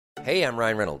Hey, I'm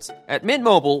Ryan Reynolds. At Mint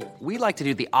Mobile, we like to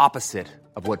do the opposite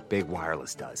of what Big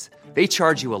Wireless does. They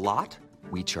charge you a lot,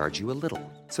 we charge you a little.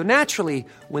 So naturally,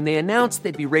 when they announced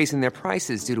they'd be raising their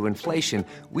prices due to inflation,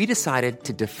 we decided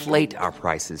to deflate our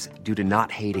prices due to not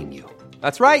hating you.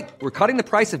 That's right. We're cutting the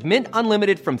price of Mint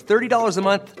Unlimited from $30 a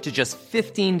month to just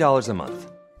 $15 a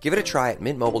month. Give it a try at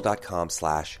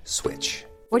mintmobile.com/switch.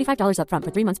 $45 up front for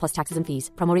 3 months plus taxes and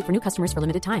fees. Promo rate for new customers for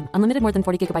limited time. Unlimited more than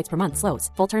 40 gigabytes per month. Slows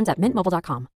full terms at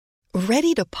mintmobile.com.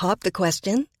 Ready to pop the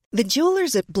question? The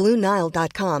jewelers at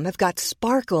BlueNile.com have got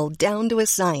sparkle down to a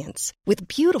science with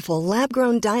beautiful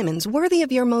lab-grown diamonds worthy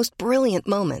of your most brilliant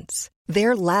moments.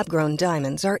 Their lab-grown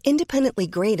diamonds are independently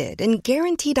graded and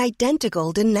guaranteed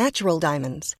identical to natural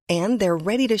diamonds, and they're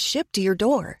ready to ship to your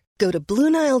door. Go to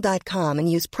BlueNile.com and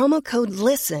use promo code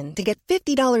LISTEN to get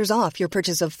 $50 off your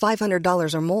purchase of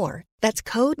 $500 or more. That's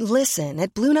code LISTEN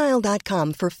at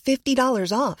BlueNile.com for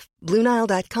 $50 off.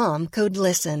 BlueNile.com, code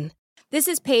LISTEN. This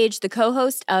is Paige, the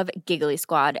co-host of Giggly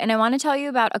Squad, and I want to tell you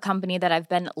about a company that I've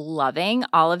been loving,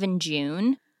 Olive &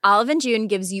 June. Olive & June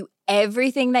gives you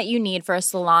everything that you need for a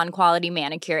salon-quality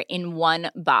manicure in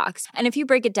one box. And if you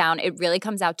break it down, it really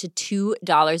comes out to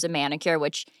 $2 a manicure,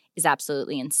 which is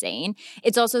absolutely insane.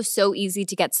 It's also so easy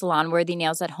to get salon-worthy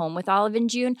nails at home with Olive &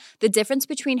 June. The difference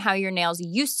between how your nails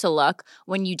used to look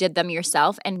when you did them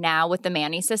yourself and now with the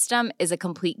Mani system is a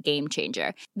complete game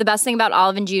changer. The best thing about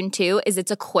Olive & June, too, is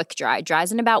it's a quick dry.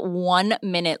 Dries in about 1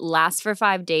 minute, lasts for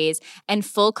 5 days, and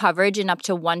full coverage in up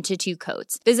to 1 to 2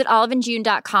 coats. Visit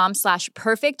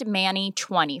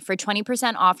oliveandjune.com/perfectmani20 for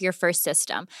 20% off your first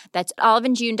system. That's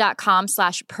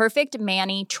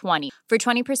oliveandjune.com/perfectmani20 for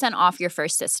 20% off your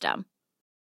first system.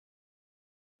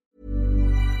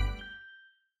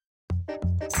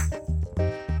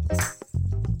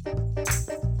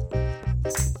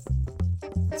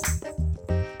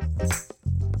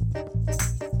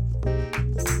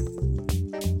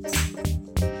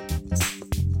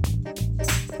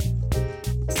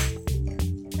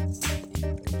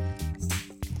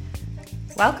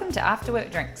 Welcome to After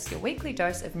Work Drinks, your weekly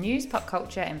dose of news, pop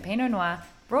culture, and Pinot Noir,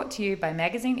 brought to you by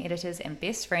magazine editors and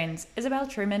best friends Isabel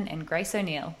Truman and Grace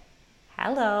O'Neill.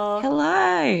 Hello.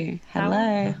 Hello.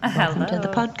 Welcome to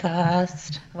the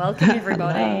podcast. Welcome,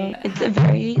 everybody. Hello. It's a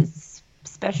very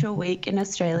special week in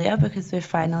Australia because we're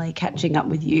finally catching up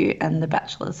with you and The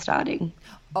Bachelor's starting.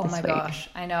 Oh my week. gosh,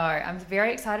 I know. I'm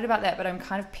very excited about that, but I'm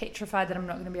kind of petrified that I'm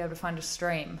not going to be able to find a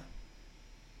stream.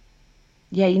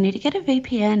 Yeah, you need to get a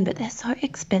VPN, but they're so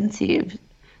expensive.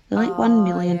 They're like $1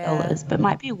 million, but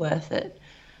might be worth it.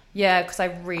 Yeah, because I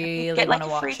really want to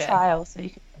watch it. Get like a free trial so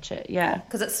you can watch it, yeah.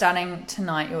 Because it's starting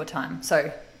tonight your time,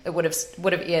 so it would have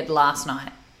aired last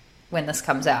night when this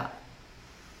comes out.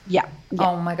 Yeah.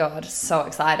 Oh my God, so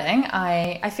exciting.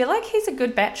 I feel like he's a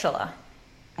good bachelor.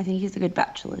 I think he's a good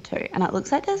bachelor too. And it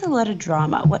looks like there's a lot of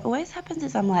drama. What always happens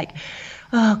is I'm like,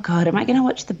 oh God, am I going to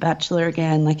watch The Bachelor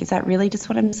again? Like, is that really just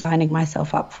what I'm signing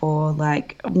myself up for?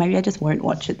 Like, maybe I just won't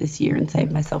watch it this year and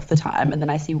save myself the time. And then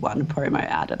I see one promo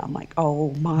ad and I'm like,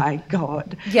 oh my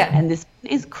God. Yeah. And this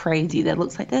is crazy. There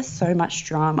looks like there's so much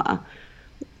drama.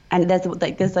 And there's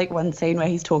one scene where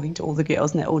he's talking to all the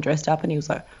girls and they're all dressed up and he was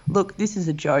like, look, this is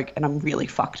a joke and I'm really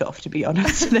fucked off, to be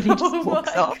honest. And then he just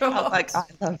walks off. God. I was like, I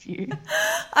love you.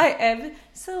 I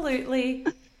absolutely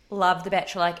love The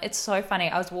Bachelor. Like, it's so funny.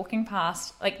 I was walking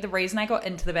past, like, the reason I got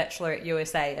into The Bachelor at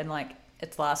USA in, like,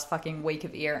 its last fucking week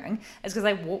of airing is because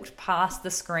I walked past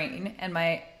the screen and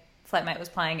my flatmate was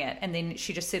playing it, and then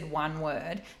she just said one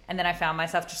word, and then I found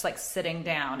myself just like sitting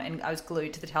down and I was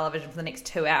glued to the television for the next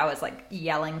 2 hours, like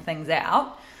yelling things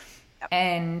out. Yep.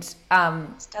 And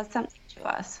it does something to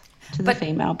us, to the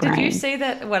female brain. Did you see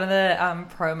that one of the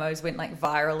promos went like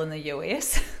viral in the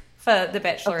US for The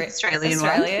Bachelor?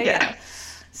 Australia, yeah.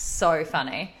 So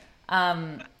funny.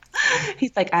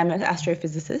 He's like, I'm an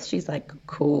astrophysicist. She's like,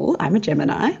 cool, I'm a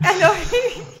Gemini. I know.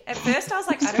 At first I was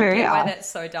like, I don't get why that's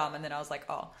so dumb, and then I was like,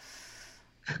 oh,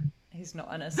 he's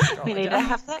not an astrologer. We need to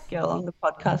have that girl on the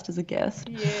podcast as a guest.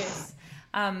 Yes.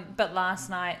 But last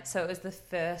night, so it was the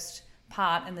first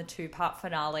part in the 2-part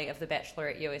finale of The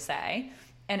Bachelorette USA,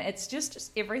 and it's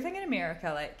just everything in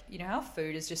America. Like, you know how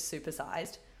food is just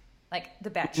supersized? Like,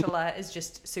 The Bachelor is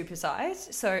just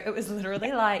supersized. So it was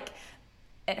literally like,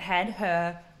 it had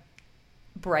her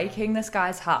breaking this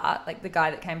guy's heart, like the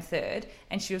guy that came third,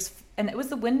 and it was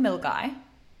the windmill guy.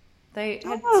 They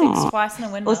had sex twice in a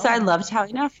windmill. Also, I loved how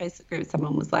in our Facebook group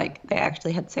someone was like, they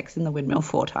actually had sex in the windmill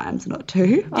 4 times, not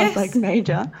 2. I was like,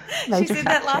 major she said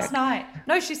that last night.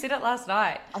 No, she said it last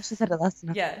night. Oh, she said it last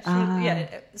night.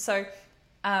 Yeah. So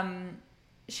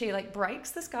she like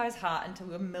breaks this guy's heart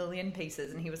into a million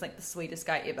pieces, and he was like the sweetest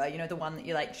guy ever. You know, the one that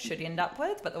you like should end up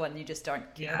with, but the one you just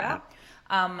don't care about.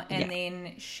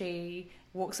 Then she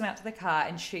walks him out to the car,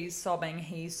 and she's sobbing,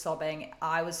 he's sobbing,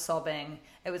 I was sobbing.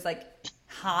 It was like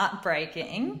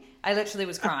heartbreaking. I literally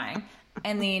was crying.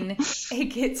 And then he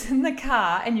gets in the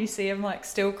car, and you see him like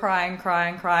still crying.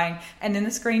 And then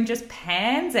the screen just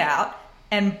pans out,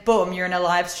 and boom, you're in a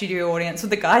live studio audience with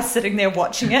the guy sitting there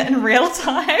watching it in real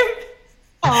time.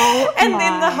 And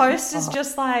then the host is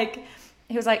just like,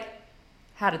 he was like,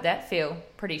 how did that feel?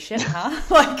 Pretty shit, huh?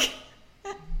 Like,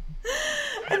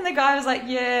 and the guy was like,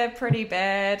 yeah, pretty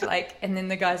bad. Like, and then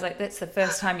the guy's like, that's the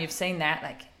first time you've seen that.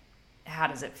 Like, how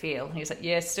does it feel? And he was like,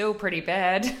 yeah, still pretty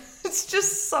bad. It's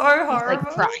just so horrible.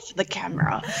 Like, cry to the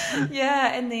camera.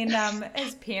 Yeah, and then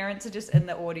his parents are just in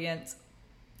the audience,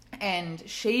 and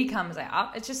she comes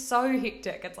out. It's just so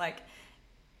hectic. It's like,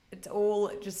 it's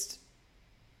all just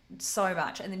so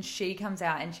much. And then she comes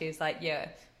out, and she's like, yeah,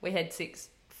 we had sex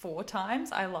 4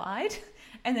 times. I lied.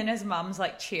 And then his mum's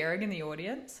like cheering in the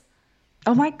audience.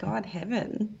 Oh my God,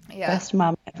 heaven. Yeah. Best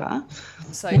mum ever.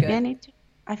 So Maybe good.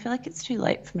 I feel like it's too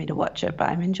late for me to watch it, but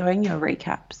I'm enjoying your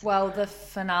recaps. Well, the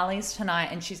finale's tonight,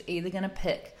 and she's either going to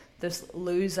pick this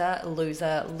loser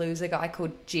guy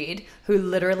called Jed, who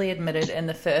literally admitted in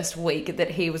the first week that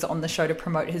he was on the show to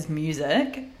promote his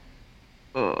music,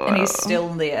 and he's still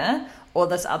there, or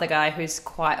this other guy who's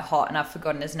quite hot, and I've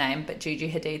forgotten his name, but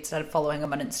Gigi Hadid started following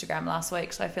him on Instagram last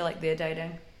week, so I feel like they're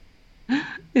dating.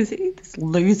 Is he this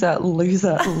loser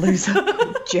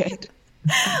Jed?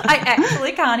 I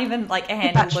actually can't even like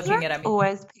handle looking at him.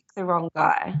 Always pick the wrong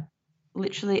guy.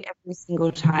 Literally every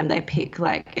single time they pick,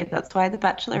 like, that's why The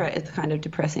Bachelorette is kind of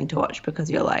depressing to watch, because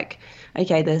you're like,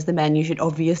 okay, there's the man you should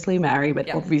obviously marry,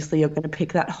 but obviously you're going to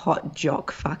pick that hot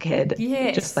jock fuckhead.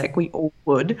 Yes. Just like we all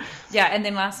would. Yeah, and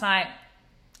then last night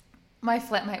my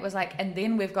flatmate was like, and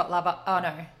then we've got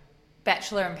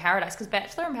Bachelor in Paradise, because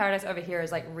Bachelor in Paradise over here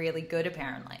is like really good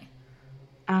apparently.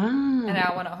 And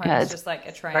our one at home is just like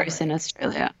a train wreck. Gross in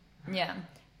Australia. Yeah.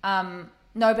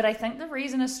 No, but I think the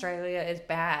reason Australia is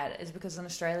bad is because in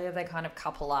Australia they kind of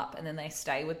couple up and then they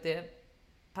stay with their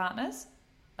partners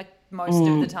like most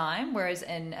of the time, whereas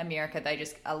in America they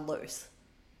just are loose.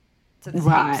 So there's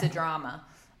heaps of drama.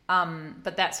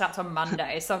 But that starts on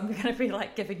Monday, so I'm going to be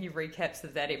like giving you recaps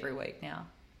of that every week now.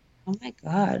 Oh my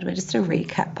God, we're just a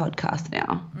recap podcast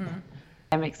now.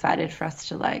 I'm excited for us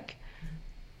to like,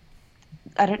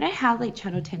 I don't know how like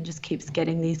Channel 10 just keeps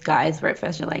getting these guys where at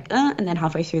first you're like, and then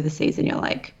halfway through the season you're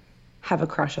like, have a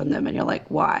crush on them, and you're like,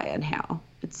 why and how?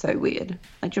 It's so weird.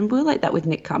 Like, remember we were like that with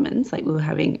Nick Cummins? Like, we were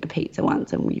having a pizza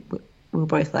once, and we were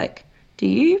both like, do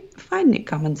you find Nick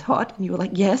Cummins hot? And you were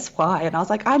like, yes, why? And I was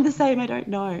like, I'm the same, I don't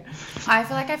know. I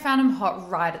feel like I found him hot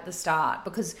right at the start,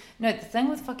 because no, the thing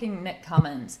with fucking Nick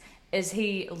Cummins is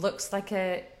he looks like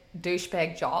a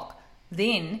douchebag jock,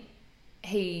 then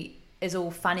he is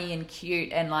all funny and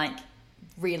cute and like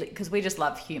really, because we just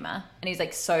love humor, and he's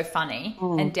like so funny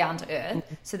and down to earth,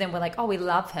 so then we're like, oh, we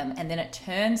love him, and then it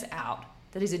turns out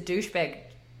that he's a douchebag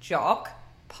jock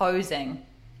posing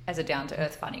as a down to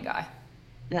earth funny guy.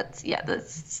 That's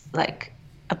like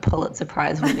a Pulitzer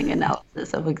Prize winning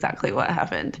analysis of exactly what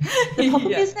happened. The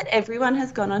problem is that everyone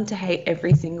has gone on to hate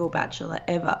every single Bachelor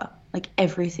ever, like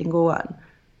every single one,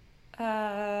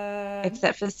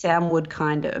 except for Sam Wood,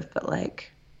 kind of, but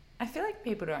like I feel like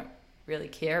people don't really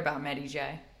care about Matty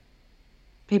J.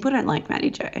 People don't like Matty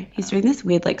J. He's doing this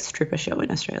weird like stripper show in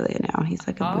Australia now. He's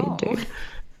like a weird dude.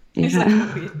 He's like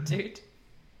a weird dude.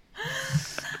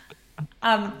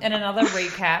 In another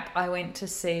recap, I went to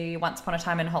see Once Upon a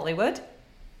Time in Hollywood.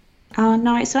 Oh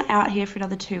no, it's not out here for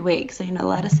another 2 weeks, so you're not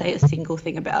allowed to say a single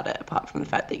thing about it apart from the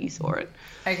fact that you saw it.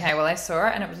 Okay, well I saw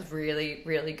it and it was really,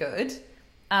 really good.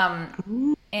 And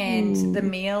the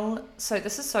meal, so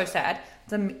this is so sad.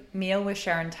 The meal where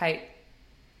Sharon Tate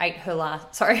ate her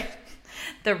last,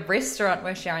 the restaurant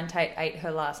where Sharon Tate ate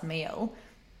her last meal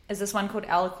is this one called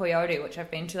El Coyote, which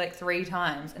I've been to like 3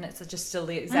 times, and it's just still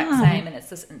the exact same, and it's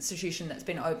this institution that's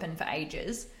been open for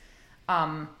ages.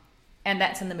 And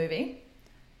that's in the movie.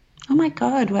 Oh my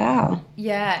God, wow.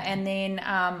 Yeah, and then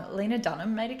Lena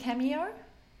Dunham made a cameo.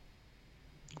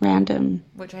 Random.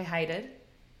 Which I hated.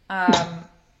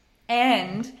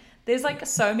 And there's like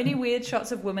so many weird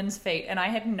shots of women's feet, and I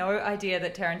had no idea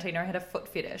that Tarantino had a foot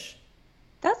fetish.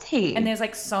 Does he? And there's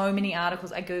like so many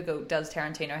articles. I googled, does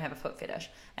Tarantino have a foot fetish?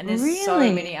 And there's really? So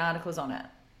many articles on it.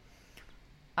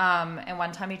 And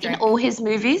one time he drank... In all his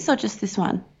movies or just this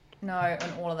one? No,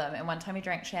 in all of them. And one time he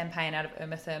drank champagne out of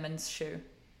Uma Thurman's shoe.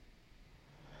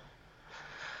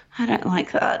 I don't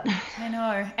like that. I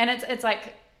know. And it's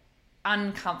like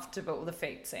uncomfortable, the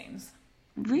feet scenes.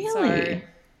 Really? So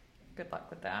good luck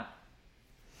with that.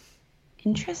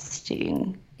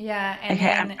 Interesting. Yeah, and Okay,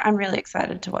 then I'm really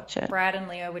excited to watch it. Brad and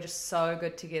Leo were just so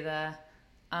good together.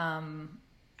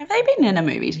 Have they been in a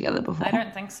movie together before? I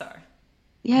don't think so.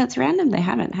 Yeah, it's random they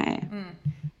haven't, hey?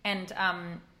 And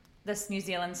this New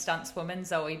Zealand stuntswoman,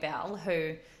 Zoe Bell,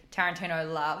 who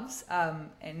Tarantino loves,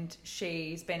 and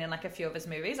she's been in like a few of his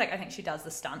movies. Like I think she does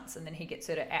the stunts and then he gets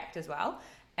her to act as well.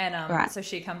 And Right. so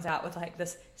she comes out with like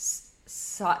this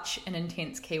such an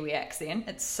intense Kiwi accent.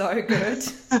 It's so good.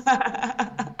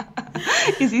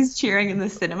 Izzy's cheering in the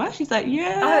cinema. She's like,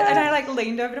 yeah. And I like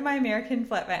leaned over to my American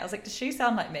flatmate. I was like, does she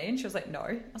sound like me? And she was like, no.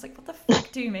 I was like, what the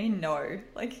fuck do you mean no?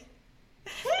 Like,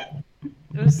 it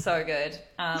was so good.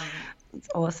 It's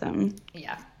awesome.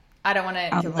 Yeah. I don't want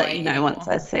to I'll let you know once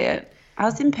I see it. I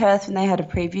was in Perth when they had a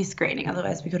preview screening.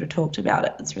 Otherwise, we could have talked about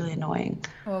it. It's really annoying.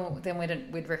 Well, then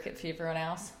we'd wreck it for everyone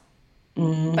else.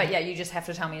 But yeah, you just have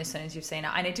to tell me as soon as you've seen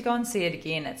it. I need to go and see it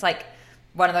again. It's like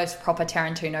one of those proper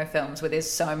Tarantino films where there's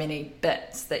so many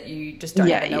bits that you just don't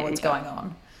even know what's going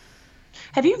on.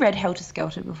 Have you read Helter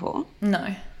Skelter before? No.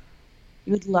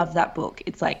 You would love that book.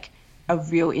 It's like a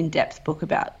real in-depth book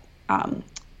about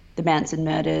the Manson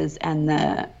murders and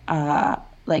the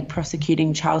like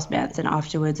prosecuting Charles Manson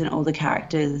afterwards and all the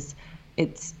characters.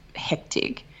 It's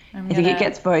hectic. I think it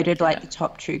gets voted like the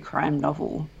top true crime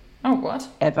novel. Oh, what?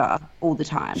 Ever, all the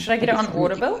time. Should I get it on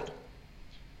Audible?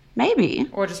 Maybe.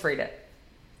 Or just read it?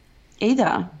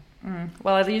 Either.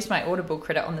 Well, I've used my Audible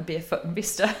credit on the Barefoot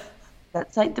Investor.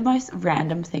 That's like the most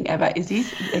random thing ever.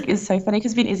 Izzy's, like, it's so funny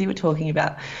because me and Izzy were talking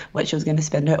about what she was going to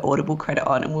spend her Audible credit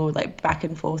on, and we were like back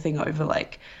and forthing over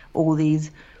like all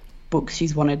these books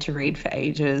she's wanted to read for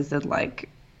ages and like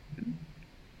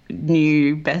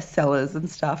new bestsellers and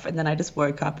stuff. And then I just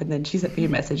woke up and then she sent me a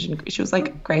message and she was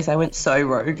like, Grace, I went so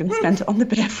rogue and spent it on the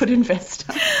Barefoot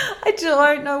Investor. I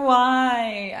don't know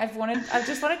why. I've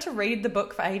just wanted to read the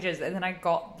book for ages, and then I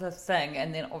got the thing,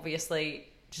 and then obviously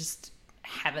just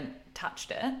haven't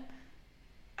touched it.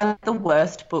 The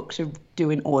worst book to do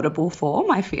in Audible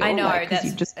form, I feel. I know, like, that's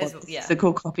you just want yeah.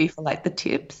 physical copy for like the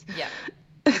tips. Yeah.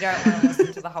 You don't want to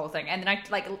listen to the whole thing. And then I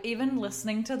like even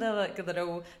listening to the like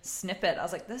little snippet, I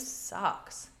was like, this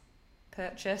sucks.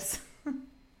 Purchase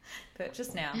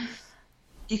now.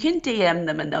 You can DM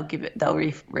them and they'll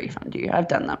refund you. I've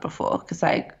done that before because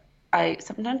I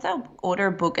sometimes I'll order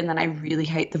a book and then I really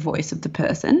hate the voice of the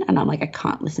person and I'm like, I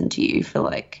can't listen to you for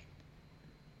like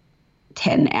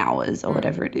 10 hours or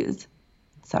whatever it is.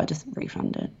 So I just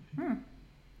refund it.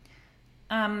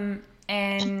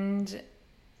 And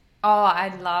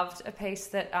I loved a piece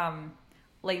that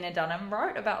Lena Dunham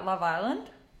wrote about Love Island.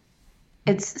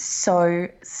 It's so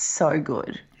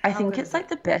good. I think good it's is like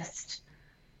the best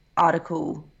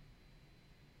article,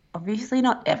 obviously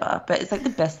not ever, but it's like the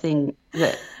best thing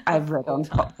that I've read on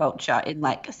pop culture in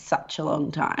like such a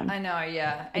long time. I know,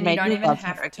 yeah. And It you made don't me even love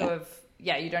have her to again. have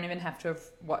you don't even have to have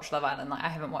watched Love Island. Like I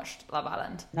haven't watched Love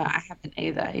Island. No, I haven't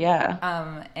either. Yeah.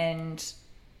 And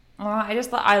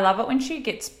I love it when she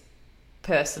gets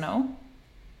personal.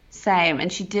 Same.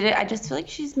 And she did it. I just feel like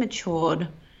she's matured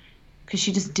because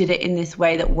she just did it in this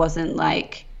way that wasn't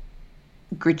like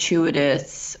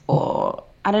gratuitous or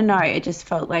I don't know. It just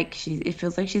felt like it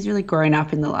feels like she's really grown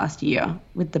up in the last year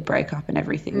with the breakup and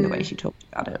everything, the way she talked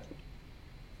about it.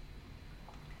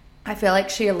 I feel like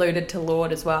she alluded to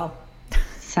Lord as well.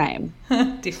 Same.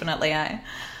 Definitely, I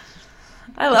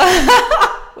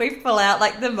love we pull out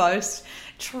like the most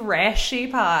trashy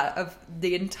part of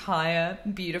the entire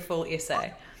beautiful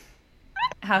essay.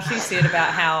 How she said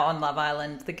about how on Love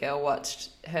Island the girl watched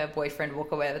her boyfriend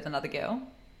walk away with another girl.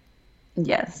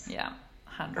 Yes. Yeah,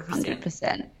 100%.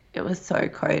 100%. It was so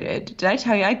coded. Did I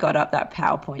tell you I got up that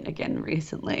PowerPoint again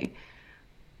recently?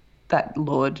 That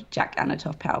Lord Jack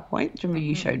Anatoff PowerPoint. Do you remember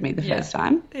you showed me the first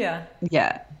time? Yeah.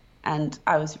 Yeah. And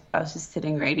I was just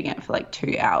sitting reading it for like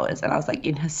 2 hours and I was like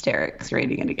in hysterics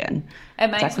reading it again.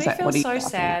 It makes me like, feel "What are you so laughing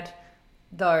at?" sad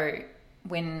though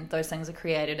when those things are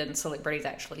created and celebrities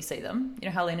actually see them. You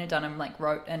know how Lena Dunham like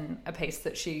wrote in a piece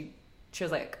that she was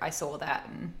like, I saw that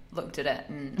and looked at it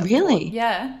and Really?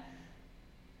 Yeah.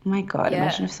 Oh my God, Yeah.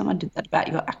 imagine if someone did that about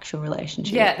your actual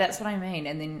relationship. Yeah, that's what I mean.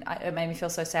 And then it made me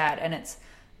feel so sad. And it's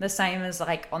the same as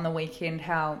like on the Weekend,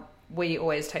 how we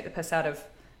always take the piss out of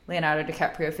Leonardo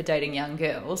DiCaprio for dating young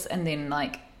girls. And then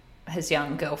like his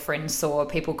young girlfriend saw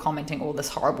people commenting all this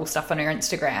horrible stuff on her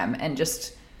Instagram and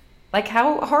just like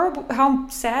how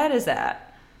sad is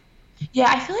that? Yeah,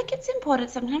 I feel like it's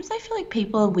important. Sometimes I feel like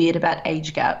people are weird about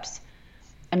age gaps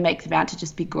and make them out to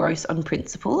just be gross on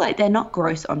principle. Like they're not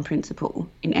gross on principle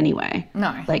in any way.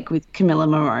 No. Like with Camilla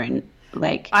Morone,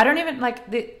 like I don't even like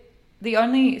the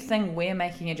only thing we're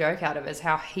making a joke out of is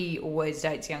how he always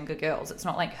dates younger girls. It's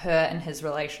not like her and his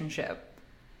relationship.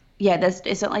 Yeah,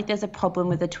 it's not like there's a problem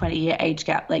with a 20-year age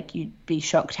gap. Like, you'd be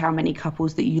shocked how many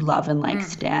couples that you love and like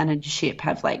stan and ship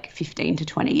have like 15 to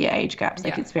 20-year age gaps.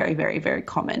 Like, it's very, very, very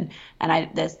common. And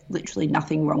there's literally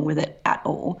nothing wrong with it at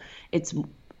all.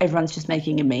 Everyone's just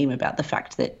making a meme about the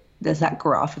fact that there's that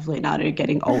graph of Leonardo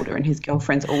getting older and his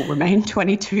girlfriends all remain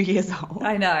 22 years old.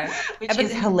 I know. Which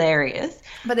is hilarious.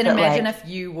 But then imagine if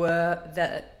you were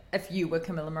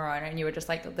Camilla Moreno and you were just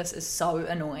like, this is so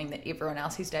annoying that everyone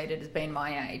else he's dated has been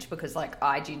my age, because like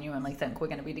I genuinely think we're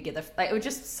going to be together. Like, it would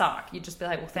just suck. You'd just be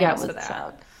like, well, thanks for that.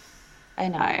 Suck. I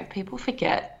know. People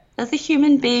forget there's a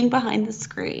human being behind the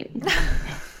screen.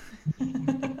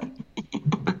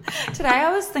 Today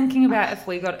I was thinking about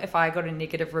if I got a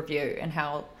negative review and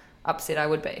how upset I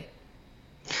would be.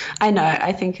 I know.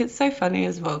 I think it's so funny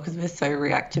as well because we're so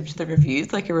reactive to the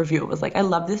reviews. Like, a reviewer was like, I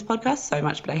love this podcast so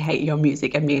much, but I hate your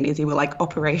music. And me and Izzy were like,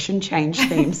 Operation Change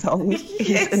theme song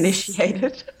is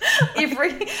initiated.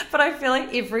 But I feel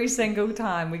like every single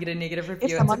time we get a negative review,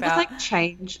 if someone was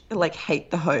like hate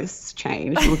the hosts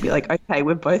change, it would be like, okay,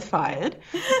 we're both fired.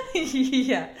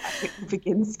 Yeah.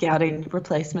 Begin scouting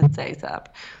replacements ASAP.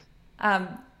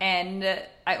 And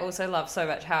I also love so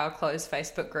much how our closed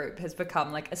Facebook group has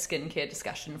become like a skincare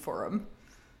discussion forum.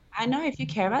 I know, if you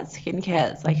care about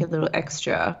skincare, it's like a little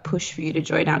extra push for you to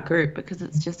join our group, because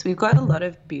it's just, we've got a lot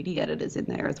of beauty editors in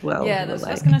there as well. Yeah, that's what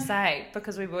I was going to say,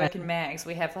 because we work in mags,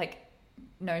 we have like,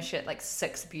 no shit, like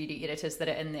 6 beauty editors that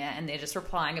are in there, and they're just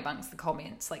replying amongst the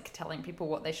comments, like telling people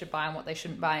what they should buy and what they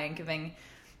shouldn't buy and giving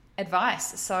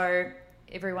advice. So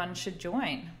everyone should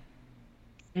join.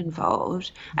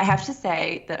 Involved. I have to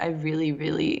say that I really,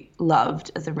 really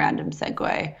loved, as a random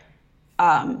segue,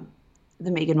 the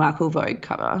Meghan Markle Vogue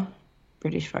cover,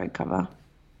 British Vogue cover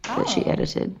that she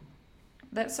edited.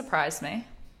 That surprised me.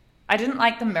 I didn't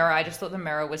like the mirror. I just thought the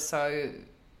mirror was so...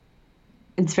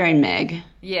 It's very Meg.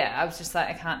 Yeah, I was just like,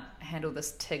 I can't handle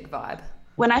this Tig vibe.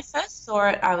 When I first saw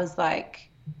it, I was like,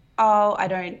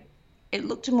 it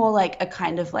looked more like a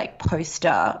kind of like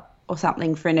poster or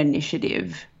something for an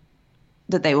initiative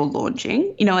that they were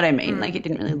launching. You know what I mean? Like, it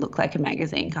didn't really look like a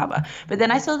magazine cover. But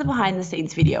then I saw the behind the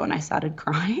scenes video and I started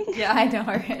crying. Yeah, I know.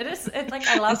 It's like,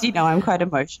 I love... As you know, I'm quite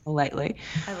emotional lately.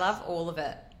 I love all of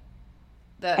it.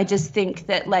 I just think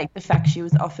that, like, the fact she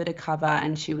was offered a cover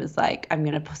and she was like, I'm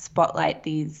going to spotlight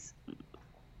these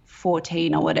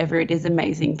 14 or whatever it is,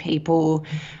 amazing people.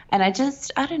 And I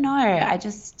don't know.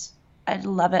 I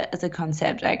love it as a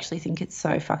concept. I actually think it's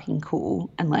so fucking cool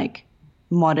and, like,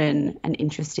 modern and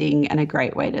interesting and a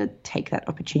great way to take that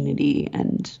opportunity,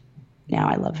 and now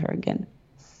I love her again.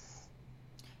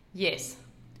 Yes.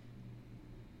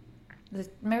 The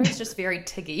mirror is just very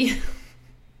Tiggy.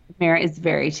 The mirror is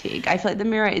very Tig. I feel like the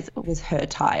mirror was her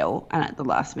tile, and at the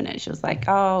last minute she was like,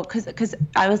 oh, because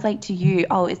I was like to you,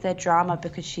 oh, is there drama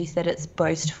because she said it's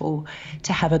boastful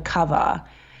to have a cover,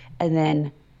 and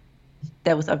then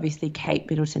there was obviously Kate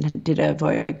Middleton did a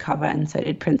Vogue cover, and so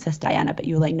did Princess Diana. But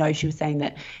you were like, no, she was saying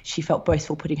that she felt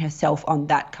boastful putting herself on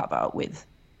that cover with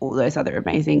all those other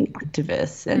amazing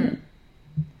activists and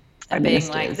being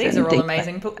like, these are all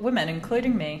amazing women,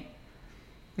 including me.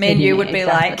 Me and you would be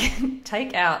like,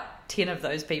 take out 10 of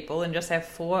those people and just have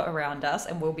 4 around us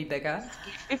and we'll be bigger.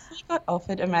 If we got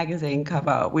offered a magazine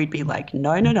cover, we'd be like,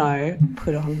 no,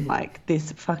 put on like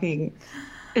this fucking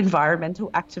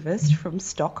environmental activist from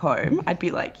Stockholm. I'd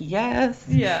be like, yes.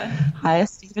 Yeah. Hire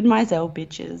Stephen Meisel,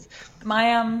 bitches.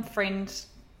 My friend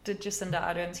did Jacinda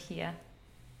Ardern's hair.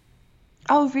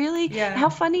 Oh, really? Yeah. How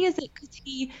funny is it?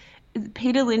 Because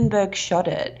Peter Lindbergh shot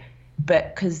it,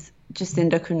 but because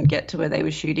Jacinda couldn't get to where they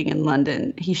were shooting in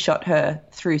London, he shot her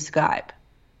through Skype.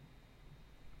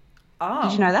 Oh.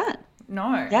 Did you know that?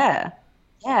 No. Yeah.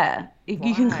 Why?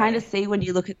 You can kind of see when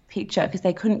you look at the picture, because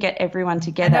they couldn't get everyone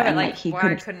together. I know, but and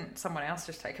why couldn't someone else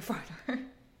just take a photo?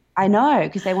 I know,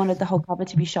 because they wanted the whole cover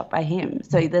to be shot by him.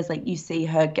 So there's like, you see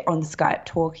her on Skype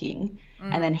talking,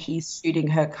 and then he's shooting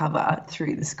her cover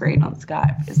through the screen on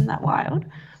Skype. Isn't that wild?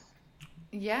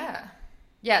 Yeah.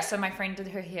 Yeah, so my friend did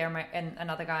her hair, and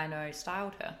another guy I know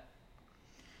styled her,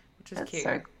 which is cute. That's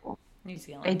so cool. New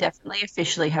Zealand. They definitely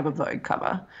officially have a Vogue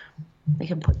cover. They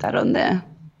can put that on there.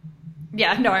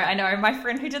 Yeah, no, I know. My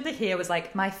friend who did the hair was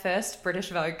like, my first British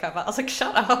Vogue cover. I was like,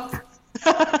 shut up.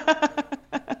 I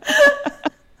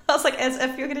was like, as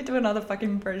if you're going to do another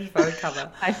fucking British Vogue cover.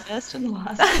 My first and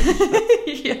last.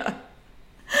 Yeah.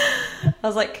 I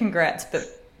was like, congrats,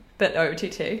 but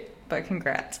OTT, but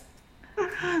congrats.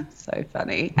 So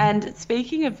funny. And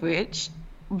speaking of which,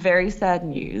 very sad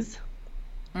news.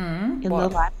 In the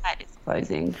Limelight is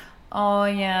closing. Oh,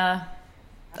 yeah.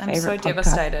 I'm so podcast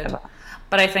devastated. ever.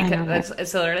 But I think I know.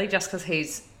 it's literally just because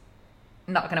he's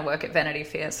not going to work at Vanity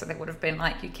Fair, so they would have been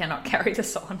like, you cannot carry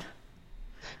this on.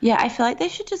 Yeah, I feel like they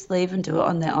should just leave and do it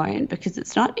on their own because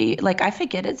it's not like I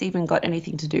forget it's even got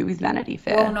anything to do with Vanity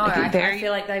Fair. Well, no, like, I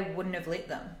feel like they wouldn't have let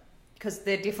them because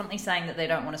they're definitely saying that they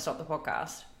don't want to stop the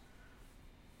podcast.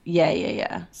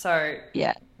 Yeah. So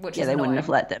Yeah. Which yeah, is they wouldn't annoying. have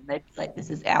let them. They'd be like, this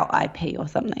is our IP or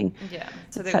something. Yeah,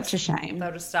 so It's such a shame.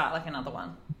 They'll just start like another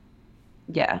one.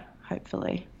 Yeah,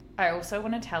 hopefully. I also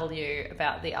want to tell you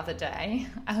about the other day.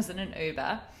 I was in an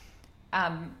Uber,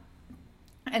 and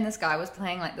this guy was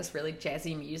playing like this really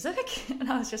jazzy music,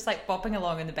 and I was just like bopping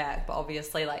along in the back, but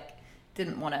obviously like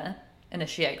didn't want to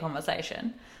initiate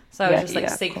conversation. So I was just like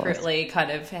secretly kind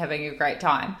of having a great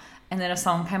time. And then a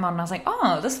song came on and I was like,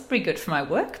 oh, this would be good for my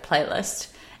work playlist.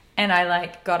 And I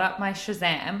like got up my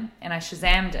Shazam and I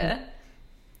Shazammed it.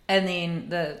 And then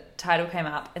the title came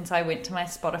up. And so I went to my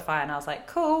Spotify and I was like,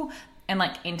 cool. And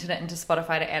like entered it into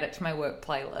Spotify to add it to my work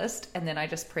playlist. And then I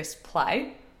just pressed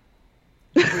play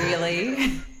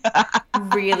really,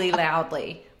 really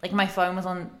loudly. Like my phone was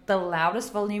on the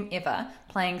loudest volume ever,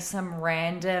 playing some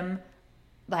random,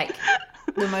 like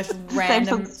the most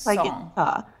random song.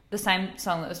 The same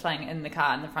song that was playing in the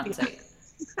car in the front seat.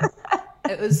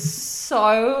 It was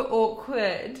so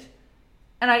awkward.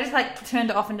 And I just like turned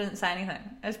it off and didn't say anything.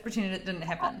 I just pretended it didn't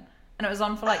happen. And it was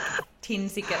on for like 10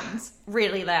 seconds,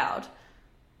 really loud.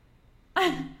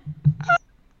 I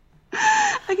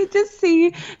could just see,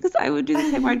 because I would do the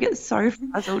same where I'd get so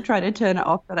frazzled trying to turn it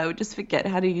off that I would just forget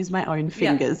how to use my own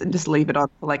fingers and just leave it on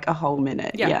for like a whole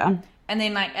minute. Yeah. And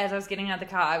then like as I was getting out of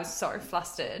the car, I was so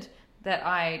flustered that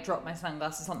I dropped my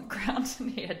sunglasses on the ground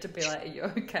and he had to be like, are you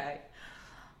okay?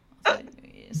 I was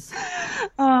like, yes.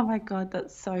 Oh my God,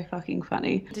 that's so fucking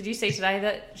funny. Did you see today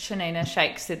that Shanina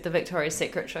Shaikh said the Victoria's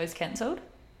Secret show's cancelled?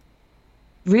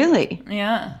 Really?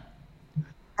 Yeah.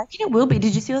 I think it will be.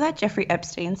 Did you see all that Jeffrey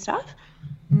Epstein stuff?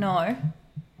 No.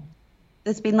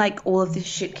 There's been like all of this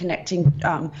shit connecting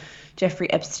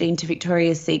Jeffrey Epstein to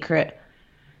Victoria's Secret.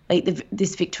 Like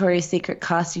this Victoria's Secret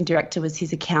casting director was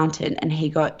his accountant and he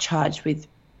got charged with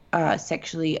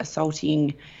sexually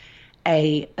assaulting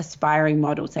a aspiring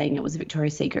model, saying it was a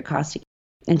Victoria's Secret casting.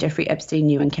 And Jeffrey Epstein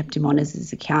knew and kept him on as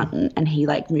his accountant, and he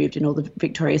like moved in all the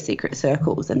Victoria's Secret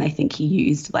circles, and they think he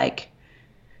used like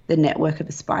the network of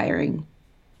aspiring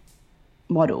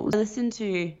models. Listen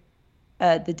to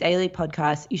the Daily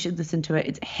podcast. You should listen to it.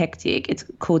 It's hectic. It's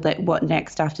called like What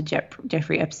Next After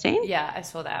Jeffrey Epstein. Yeah, I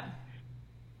saw that.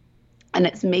 And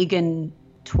it's Megan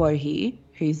Twohy,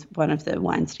 who's one of the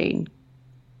Weinstein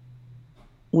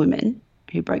women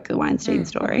who broke the Weinstein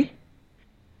story.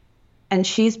 And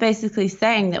she's basically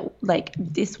saying that like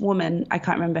this woman, I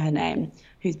can't remember her name,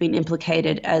 who's been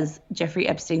implicated as Jeffrey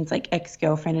Epstein's like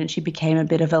ex-girlfriend, and she became a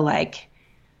bit of a like,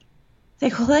 they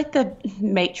call it like the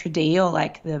maitre d' or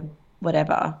like the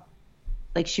whatever.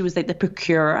 Like she was like the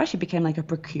procurer. She became like a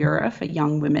procurer for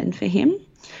young women for him.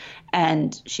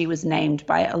 And she was named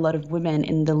by a lot of women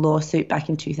in the lawsuit back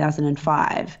in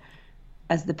 2005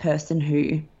 as the person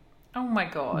who Oh my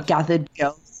God. gathered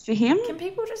girls for him. Can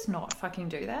people just not fucking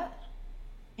do that?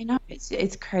 I know,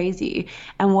 it's crazy.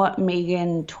 And what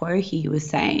Megan Twohy was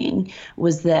saying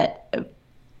was that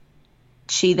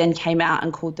she then came out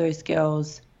and called those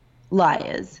girls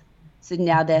liars. So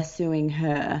now they're suing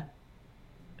her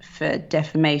for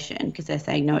defamation because they're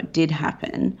saying, no, it did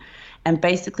happen. And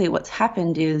basically what's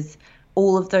happened is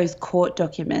all of those court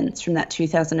documents from that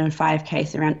 2005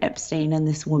 case around Epstein and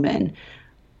this woman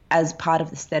as part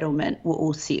of the settlement were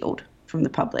all sealed from the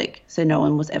public. So no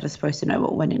one was ever supposed to know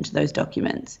what went into those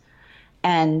documents.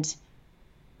 And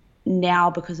now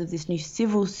because of this new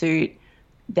civil suit,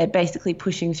 they're basically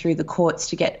pushing through the courts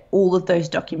to get all of those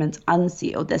documents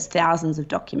unsealed. There's thousands of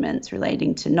documents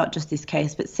relating to not just this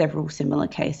case, but several similar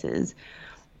cases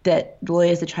that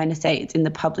lawyers are trying to say it's in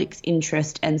the public's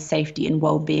interest and safety and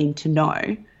well-being to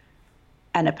know.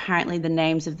 And apparently the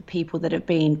names of the people that have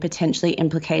been potentially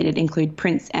implicated include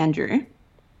Prince Andrew,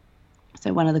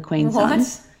 so one of the Queen's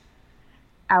sons,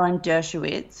 Alan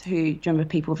Dershowitz, who, do you remember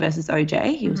People versus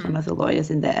OJ? He was one of the lawyers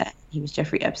in there. He was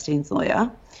Jeffrey Epstein's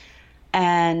lawyer.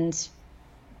 And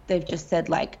they've just said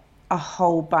like a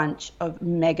whole bunch of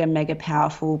mega, mega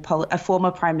powerful, a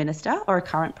former prime minister or a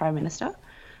current prime minister,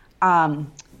 a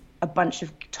bunch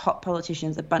of top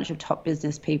politicians, a bunch of top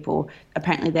business people.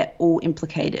 Apparently they're all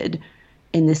implicated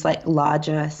in this like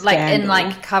larger scandal. Like in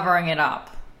like covering it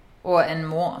up or in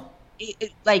more?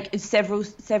 Like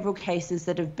several cases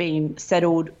that have been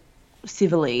settled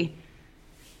civilly,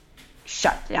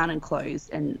 shut down and closed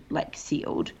and like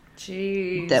sealed.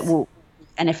 Jeez. That will,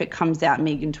 and if it comes out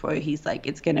Megan Twohy's like,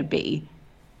 it's going to be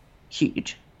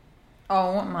huge.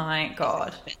 Oh my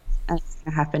God. And it's going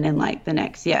to happen in like the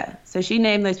next year. So she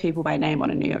named those people by name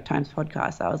on a New York Times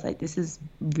podcast. I was like, this is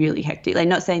really hectic. Like,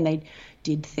 not saying they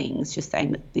did things, just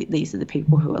saying that these are the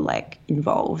people who are like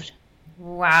involved.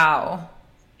 Wow.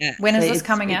 Yeah. When is this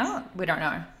coming out? We don't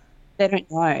know. They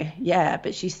don't know. Yeah,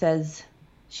 but she says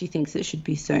she thinks it should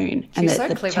be soon. She's and that so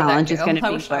the clever, challenge that is girl. going to I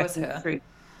be wish I was working her. through.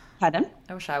 Pardon?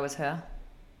 I wish I was her.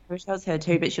 I wish I was her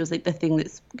too, but she was like, the thing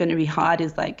that's going to be hard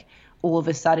is like all of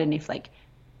a sudden if like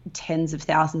tens of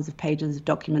thousands of pages of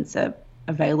documents are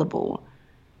available,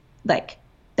 like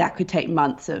that could take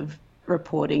months of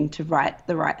reporting to write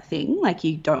the right thing. Like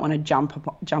you don't want to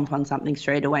jump on something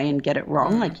straight away and get it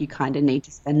wrong. Like you kind of need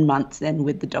to spend months then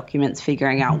with the documents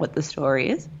figuring out what the story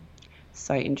is.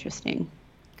 So interesting.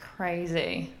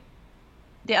 Crazy.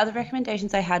 The other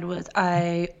recommendations I had was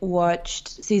I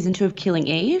watched season 2 of Killing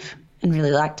Eve and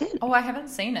really liked it. Oh, I haven't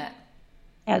seen it.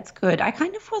 Yeah, it's good. I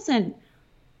kind of wasn't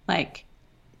like,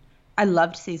 I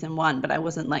loved season 1, but I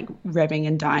wasn't like revving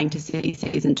and dying to see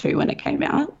season 2 when it came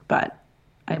out. But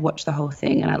I watched the whole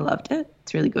thing and I loved it.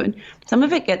 It's really good. Some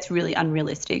of it gets really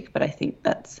unrealistic, but I think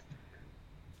that's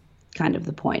kind of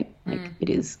the point. Like it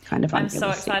is kind of unrealistic.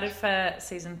 I'm so excited for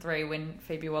season 3 when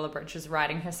Phoebe Waller-Bridge is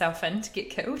writing herself in to get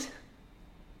killed.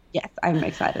 Yes, I'm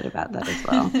excited about that as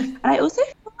well. And I also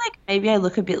feel like maybe I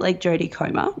look a bit like Jodie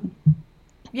Comer.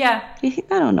 Yeah. Do you think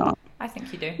that or not? I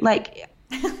think you do. Like,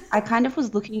 I kind of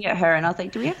was looking at her and I was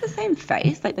like, do we have the same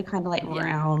face? Like the kind of like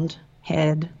round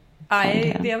head.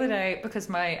 The other day, because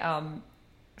my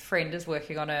friend is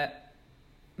working on a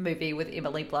movie with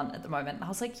Emily Blunt at the moment, and I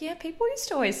was like, yeah, people used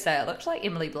to always say it looked like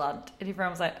Emily Blunt. And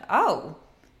everyone was like, oh.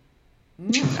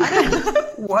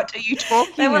 What are you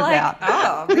talking They were about? like,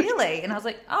 oh, really? And I was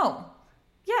like, oh,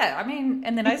 yeah, I mean,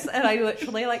 and then I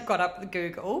literally like got up the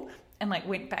Google and like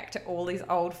went back to all these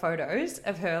old photos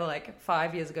of her like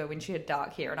 5 years ago when she had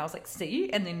dark hair, and I was like, see?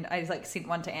 And then I like sent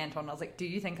one to Anton. I was like, do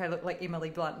you think I look like Emily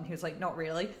Blunt? And he was like, not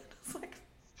really. I was like,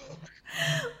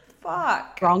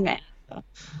 fuck. Wrong answer.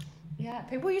 Yeah,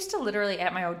 people used to literally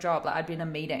at my old job, like I'd be in a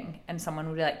meeting and someone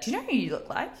would be like, do you know who you look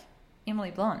like? Emily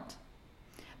Blunt.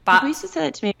 But People used to say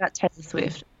that to me about Taylor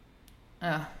Swift.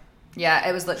 yeah,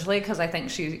 it was literally because I think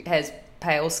she has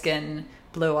pale skin,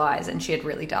 blue eyes, and she had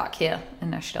really dark hair,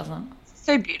 and now she doesn't.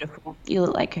 So beautiful. You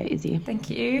look like her, Izzy. Thank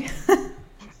you.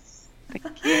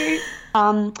 Thank you.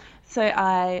 So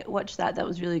I watched that. That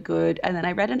was really good. And then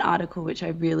I read an article which I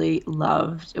really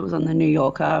loved. It was on the New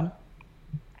Yorker,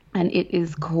 and it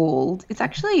is called, it's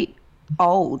actually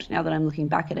old now that I'm looking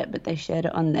back at it, but they shared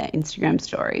it on their Instagram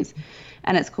stories,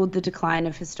 and it's called The Decline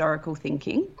of Historical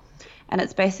Thinking. And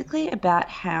it's basically about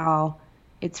how,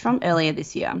 it's from earlier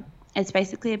this year, it's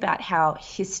basically about how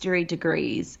history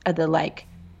degrees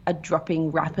are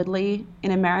dropping rapidly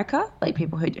in America, like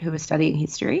people who are studying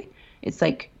history. It's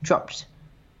like dropped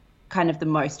kind of the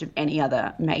most of any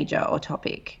other major or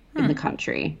topic in the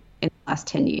country in the last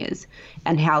 10 years,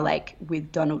 and how like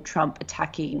with Donald Trump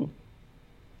attacking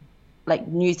like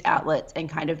news outlets and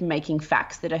kind of making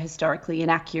facts that are historically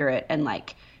inaccurate, and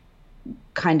like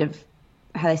kind of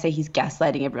how they say he's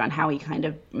gaslighting everyone, how he kind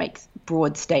of makes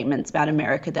broad statements about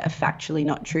America that are factually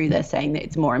not true. They're saying that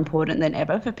it's more important than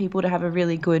ever for people to have a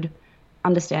really good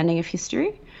understanding of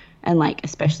history. And like,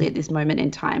 especially at this moment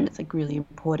in time, it's like really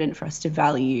important for us to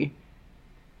value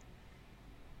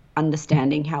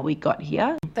understanding how we got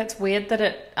here. That's weird that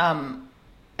it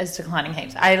is declining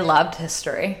heaps. I loved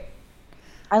history.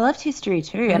 I loved history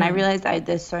too, and I realized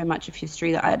there's so much of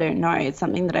history that I don't know. It's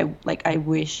something that I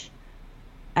wish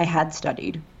I had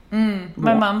studied.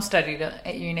 My mum studied it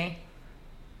at uni.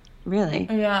 Really?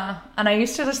 Yeah, and I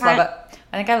used to just love it.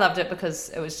 I think I loved it because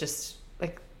it was just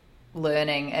like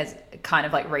learning as kind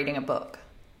of like reading a book.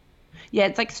 Yeah,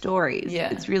 it's like stories.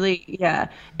 Yeah. It's really, yeah.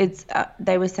 It's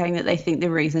they were saying that they think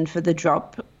the reason for the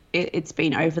drop, it's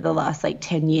been over the last like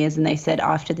 10 years, and they said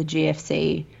after the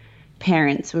GFC,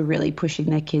 parents were really pushing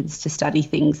their kids to study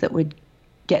things that would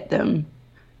get them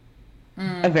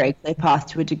a very clear path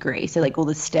to a degree. So like all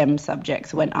the STEM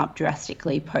subjects went up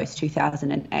drastically post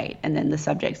 2008, and then the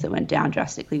subjects that went down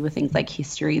drastically were things like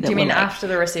history. That Do you mean were like, after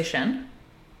the recession?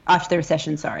 After the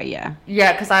recession, sorry, yeah.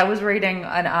 Yeah, because I was reading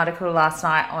an article last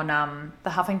night on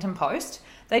the Huffington Post.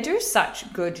 They do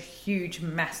such good, huge,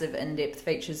 massive, in-depth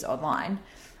features online.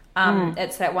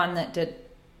 It's that one that did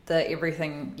the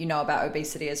Everything You Know About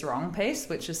Obesity Is Wrong piece,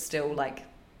 which is still like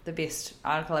the best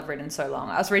article I've read in so long.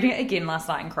 I was reading it again last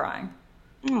night and crying.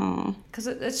 Because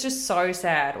it's just so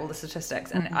sad, all the statistics,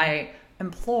 and I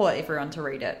implore everyone to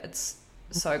read it. It's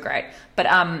so great. But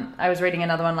I was reading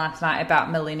another one last night about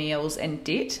millennials and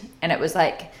debt, and it was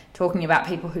like talking about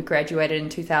people who graduated in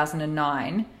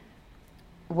 2009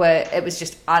 it was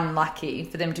just unlucky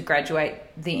for them to graduate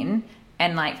then.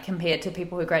 And like compared to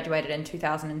people who graduated in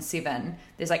 2007,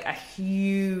 there's like a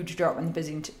huge drop in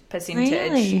the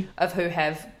percentage of who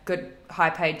have good high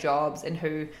paid jobs and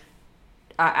who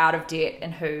are out of debt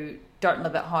and who don't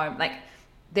live at home. Like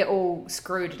they're all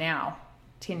screwed now,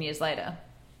 10 years later.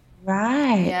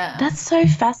 Right. Yeah. That's so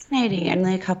fascinating.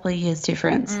 Only a couple of years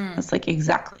difference. That's like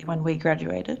exactly when we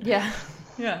graduated. Yeah.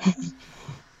 Yeah.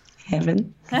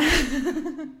 Heaven.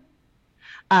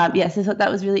 Yes, I thought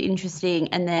that was really interesting.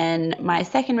 And then my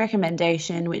second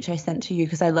recommendation, which I sent to you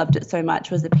because I loved it so much,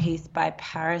 was a piece by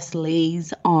Paris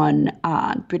Lees on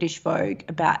British Vogue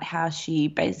about how she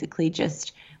basically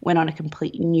just went on a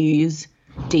complete news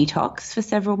detox for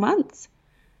several months.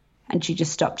 And she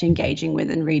just stopped engaging with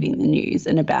and reading the news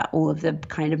and about all of the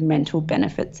kind of mental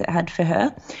benefits it had for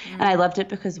her. And I loved it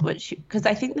because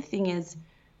I think the thing is,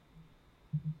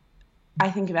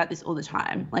 I think about this all the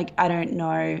time. Like, I don't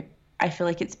know. I feel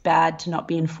like it's bad to not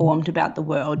be informed about the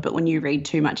world, but when you read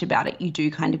too much about it, you do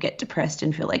kind of get depressed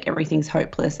and feel like everything's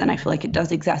hopeless. And I feel like it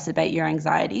does exacerbate your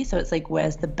anxiety. So it's like,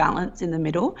 where's the balance in the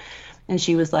middle? And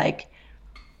she was like,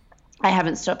 I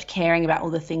haven't stopped caring about all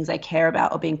the things I care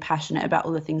about or being passionate about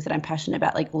all the things that I'm passionate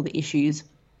about, like all the issues.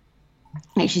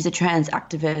 Like she's a trans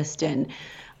activist and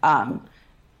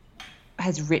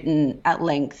has written at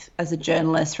length as a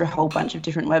journalist for a whole bunch of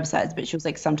different websites. But she was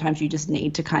like, sometimes you just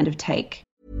need to kind of take.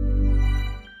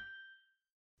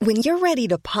 When you're ready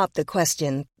to pop the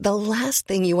question, the last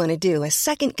thing you want to do is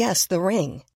second-guess the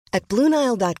ring. At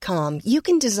BlueNile.com, you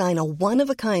can design a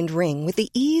one-of-a-kind ring with the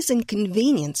ease and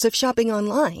convenience of shopping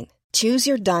online. Choose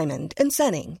your diamond and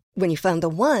setting. When you find the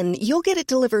one, you'll get it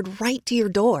delivered right to your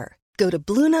door. Go to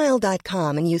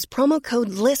BlueNile.com and use promo code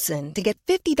LISTEN to get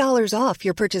 $50 off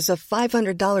your purchase of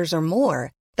 $500 or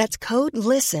more. That's code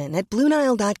LISTEN at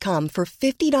BlueNile.com for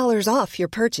 $50 off your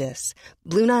purchase.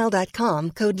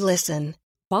 BlueNile.com, code LISTEN.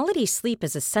 Quality sleep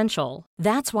is essential.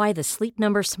 That's why the Sleep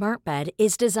Number Smart Bed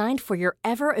is designed for your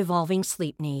ever-evolving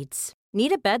sleep needs.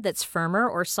 Need a bed that's firmer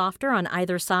or softer on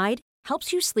either side?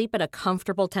 Helps you sleep at a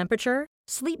comfortable temperature?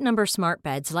 Sleep Number Smart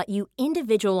Beds let you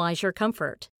individualize your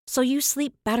comfort, so you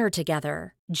sleep better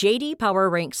together. J.D. Power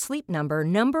ranks Sleep Number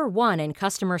number 1 in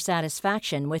customer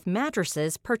satisfaction with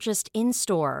mattresses purchased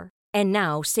in-store. And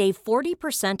now save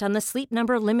 40% on the Sleep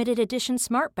Number Limited Edition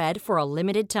Smart Bed for a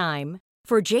limited time.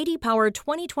 For J.D. Power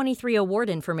 2023 award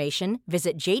information,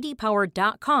 visit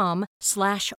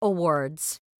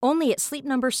jdpower.com/awards. Only at Sleep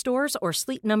Number stores or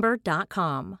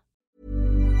sleepnumber.com.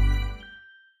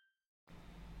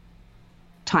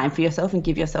 Time for yourself and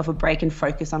give yourself a break and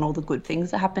focus on all the good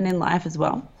things that happen in life as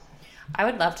well. I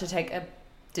would love to take a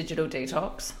digital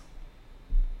detox.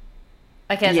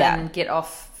 Like as in get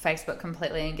off Facebook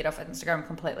completely and get off Instagram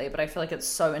completely, but I feel like it's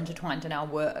so intertwined in our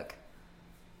work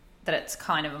that it's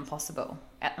kind of impossible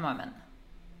at the moment.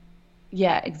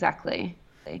 Yeah, exactly.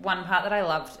 One part that I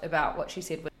loved about what she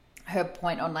said was her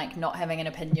point on like not having an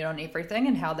opinion on everything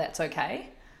and how that's okay.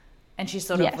 And she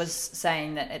sort of was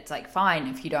saying that it's like fine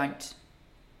if you don't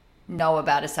know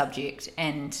about a subject,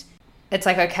 and it's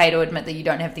like okay to admit that you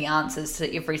don't have the answers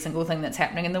to every single thing that's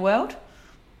happening in the world.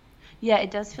 Yeah, it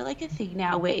does feel like a thing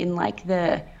now. We're in like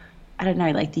the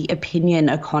opinion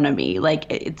economy. Like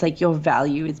it's like your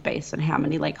value is based on how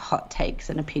many like hot takes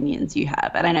and opinions you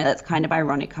have. And I know that's kind of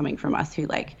ironic coming from us who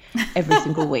like every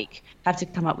single week have to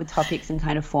come up with topics and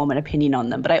kind of form an opinion on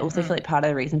them. But I also feel like part of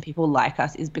the reason people like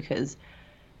us is because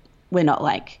we're not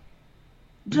like,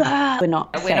 we're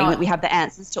not saying that we have the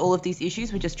answers to all of these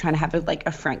issues. We're just trying to have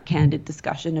a frank, candid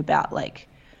discussion about like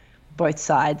both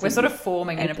sides. We're sort of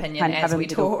forming an opinion as we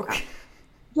talk.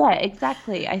 Yeah,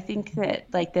 exactly. I think that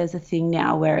like there's a thing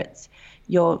now where it's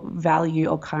your value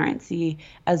or currency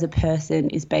as a person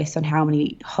is based on how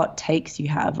many hot takes you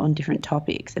have on different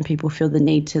topics, and people feel the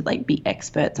need to like be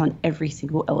experts on every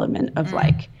single element of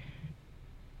like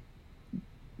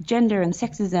gender and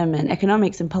sexism and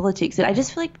economics and politics. And I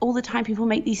just feel like all the time people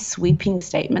make these sweeping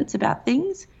statements about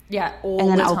things. Yeah, all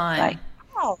the time.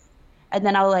 And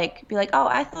then I'll like be like, oh,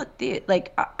 I thought I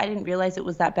didn't realize it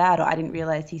was that bad, or I didn't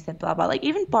realize he said blah blah. Like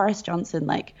even Boris Johnson,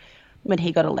 like when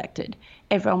he got elected,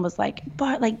 everyone was like,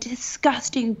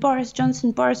 disgusting, Boris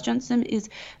Johnson. Boris Johnson is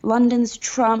London's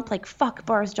Trump. Like fuck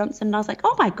Boris Johnson. And I was like,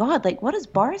 oh my god, like what has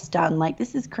Boris done? Like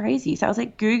this is crazy. So I was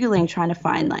like Googling trying to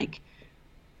find like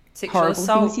sexual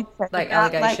assault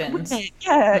allegations.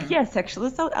 Sexual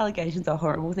assault allegations are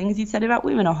horrible things he'd said about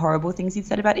women, or horrible things he'd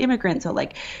said about immigrants, or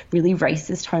like really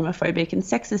racist, homophobic and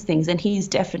sexist things. And he's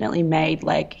definitely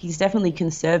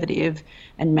conservative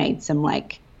and made some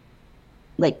like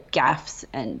gaffes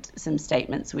and some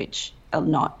statements which are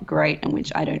not great and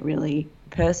which I don't really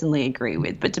personally agree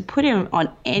with, but to put him on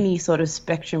any sort of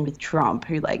spectrum with Trump,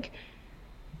 who like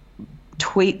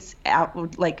tweets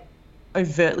out like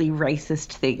overtly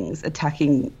racist things,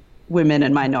 attacking women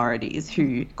and minorities,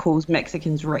 who calls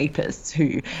Mexicans rapists,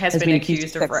 who has been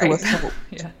accused of sexual assault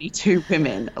to 2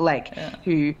 women, like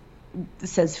who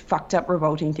says fucked up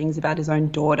revolting things about his own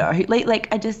daughter, who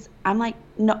I just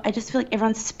feel like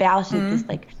everyone's spouted this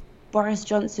like Boris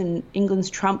Johnson, England's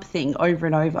Trump thing over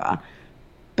and over.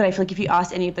 But I feel like if you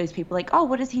asked any of those people, like, oh,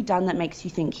 what has he done that makes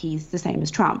you think he's the same as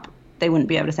Trump? They wouldn't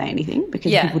be able to say anything,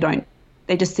 because people don't.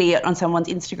 They just see it on someone's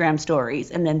Instagram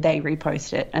stories and then they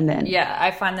repost it, and then... Yeah,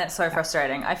 I find that so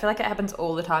frustrating. I feel like it happens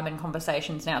all the time in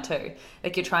conversations now too.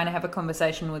 Like, you're trying to have a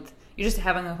conversation with... You're just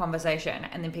having a conversation,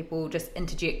 and then people just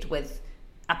interject with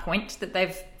a point that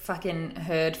they've fucking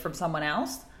heard from someone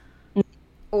else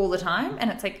all the time.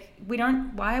 And it's like,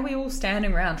 why are we all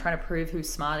standing around trying to prove who's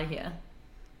smarter here?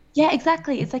 Yeah,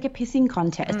 exactly. It's like a pissing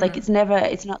contest. Like, it's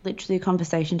not literally a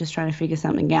conversation just trying to figure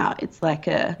something out. It's like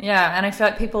a... Yeah, and I feel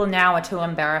like people now are too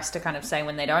embarrassed to kind of say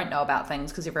when they don't know about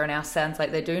things, because everyone else sounds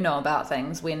like they do know about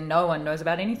things when no one knows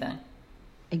about anything.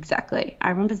 Exactly.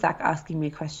 I remember Zach asking me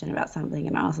a question about something,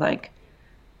 and I was like,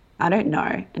 I don't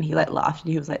know. And he like laughed,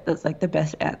 and he was like, that's like the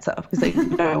best answer, because like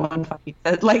no one fucking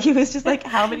said. Like, he was just like,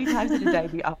 how many times in a day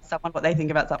do you ask someone what they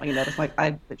think about something, and they're just like,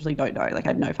 I literally don't know. Like, I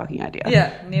have no fucking idea.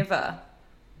 Yeah, never.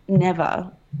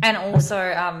 And also,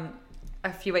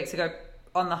 a few weeks ago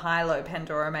on the High Low,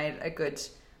 Pandora made a good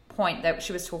point that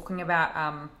she was talking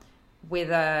about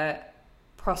whether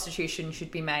prostitution should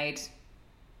be made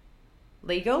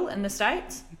legal in the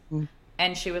States. Mm-hmm.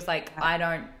 And she was like, I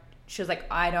don't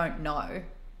know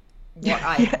what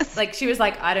I, like, she was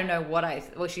like, I don't know what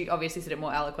well, she obviously said it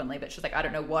more eloquently, but she's like, I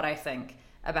don't know what I think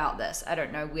about this. I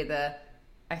don't know whether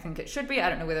I think it should be. I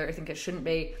don't know whether I think it shouldn't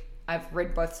be. I've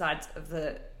read both sides of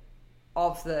the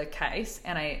case,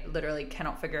 and I literally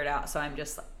cannot figure it out, so I'm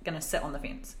just gonna sit on the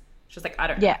fence. She's like, I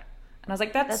don't know. And I was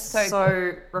like, that's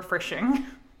so refreshing.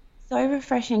 So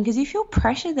refreshing, because you feel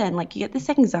pressure then, like you get this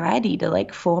anxiety to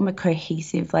like form a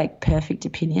cohesive, like perfect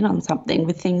opinion on something,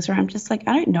 with things where I'm just like,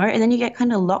 I don't know, and then you get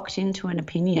kind of locked into an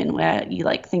opinion where you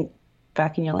like think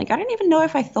back and you're like, I don't even know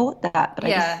if I thought that, but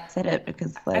I just said it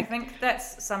because like... I think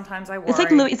that's sometimes I worry.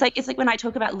 It's like when I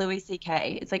talk about Louis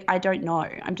C.K., it's like, I don't know.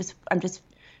 I'm just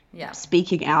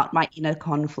speaking out my inner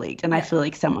conflict, and I feel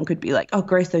like someone could be like, oh,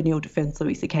 Grace O'Neill defends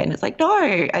Louis C.K., and it's like, no,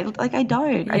 I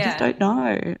don't. I just don't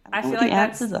know. I feel like the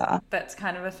answers are. That's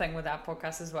kind of a thing with our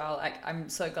podcast as well. Like, I'm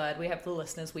so glad we have the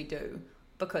listeners we do,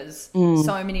 because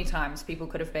so many times people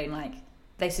could have been like,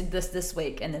 they said this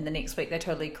week, and then the next week they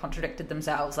totally contradicted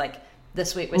themselves. Like,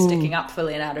 this week we're sticking up for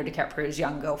Leonardo DiCaprio's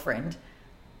young girlfriend,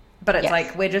 but it's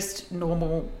like, we're just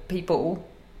normal people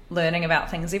learning about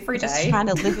things every day. Just trying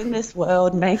to live in this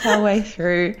world, make our way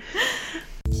through.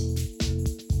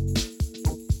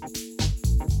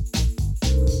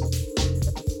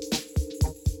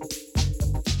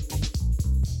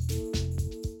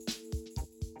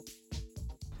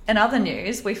 In other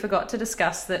news, we forgot to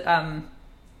discuss that.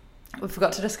 We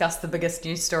forgot to discuss the biggest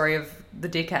news story of the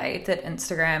decade, that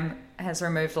Instagram has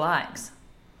removed likes.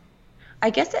 I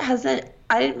guess it hasn't.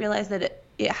 I didn't realize that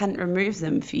it hadn't removed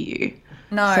them for you.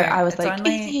 No, so I was like,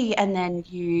 is he? And then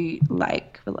you were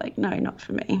like, no, not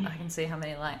for me. I can see how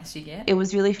many likes you get. It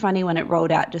was really funny when it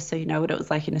rolled out, just so you know what it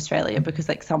was like in Australia, because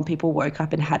like some people woke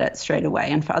up and had it straight away,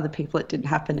 and for other people it didn't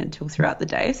happen until throughout the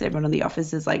day. So everyone in the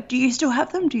office is like, do you still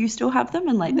have them? Do you still have them?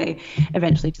 And like they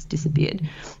eventually just disappeared.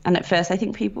 And at first I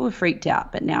think people were freaked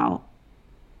out, but now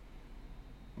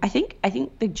I think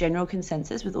the general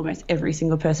consensus with almost every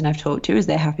single person I've talked to is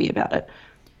they're happy about it.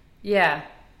 Yeah.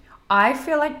 I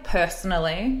feel like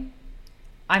personally,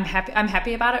 I'm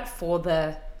happy about it for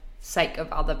the sake of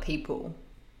other people.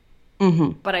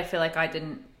 Mm-hmm. But I feel like I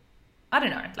don't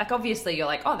know. Like, obviously you're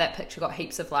like, oh, that picture got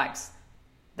heaps of likes.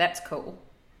 That's cool.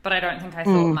 But I don't think I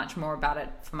thought much more about it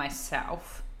for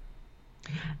myself.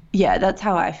 Yeah, that's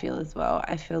how I feel as well.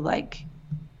 I feel like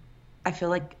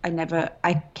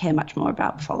I care much more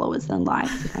about followers than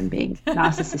likes, if I'm being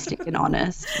narcissistic and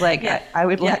honest. Like, I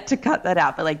would like to cut that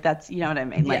out, but like, that's, you know what I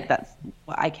mean? Like, that's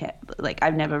what I care. Like,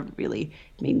 I've never really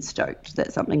been stoked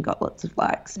that something got lots of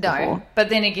likes before. But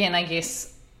then again, I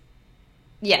guess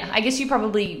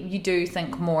you do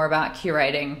think more about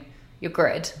curating your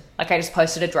grid. Like, I just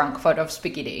posted a drunk photo of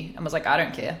spaghetti and was like, I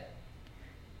don't care.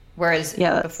 Whereas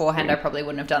beforehand, true. I probably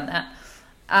wouldn't have done that.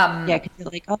 Because you're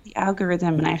like, oh, the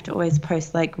algorithm, and I have to always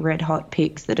post like red hot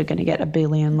pics that are going to get 1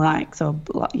 billion likes, or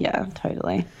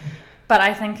totally. But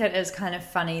I think it is kind of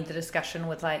funny, the discussion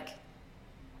with like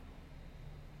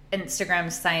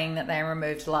Instagram saying that they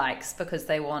removed likes because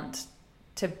they want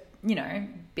to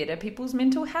better people's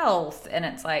mental health. And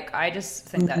it's like, I just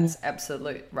think that's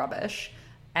absolute rubbish.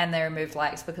 And they removed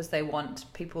likes because they want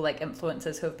people like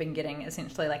influencers who have been getting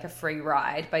essentially like a free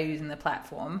ride by using the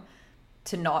platform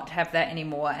to not have that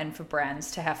anymore, and for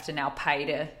brands to have to now pay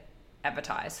to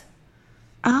advertise.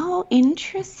 Oh,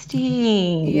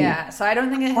 interesting. Yeah, so I don't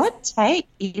think it's... Hot take,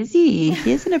 Izzy.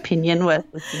 Here's an opinion worth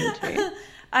listening to.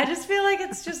 I just feel like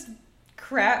it's just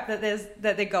crap that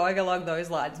they're going along those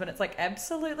lines, but it's like,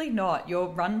 absolutely not. You're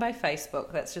run by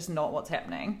Facebook. That's just not what's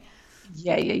happening.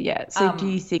 Yeah. So do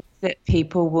you think that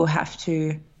people will have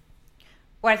to...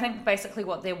 Well, I think basically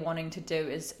what they're wanting to do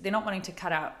is they're not wanting to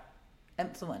cut out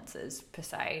influencers per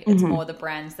se. It's more the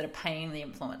brands that are paying the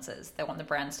influencers. They want the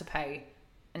brands to pay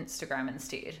Instagram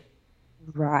instead.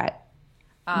 Right.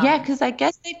 Yeah, because I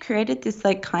guess they've created this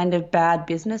like kind of bad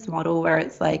business model where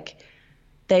it's like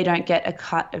they don't get a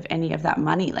cut of any of that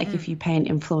money. Like if you pay an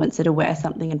influencer to wear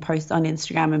something and post on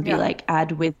Instagram and be like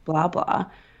ad with blah blah,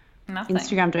 nothing.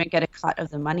 Instagram don't get a cut of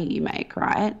the money you make,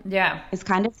 right? Yeah. It's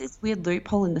kind of this weird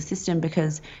loophole in the system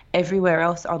because everywhere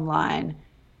else online,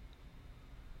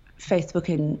 Facebook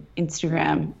and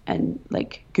Instagram and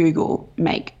like Google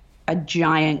make a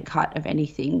giant cut of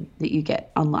anything that you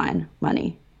get online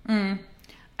money.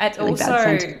 It's really also...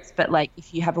 bad sentence, but like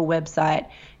if you have a website,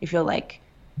 if you're like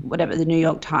whatever, the New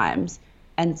York Times,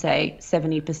 and say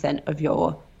 70% of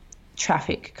your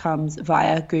traffic comes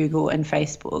via Google and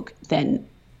Facebook, then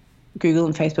Google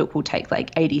and Facebook will take like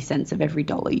 80 cents of every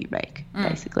dollar you make,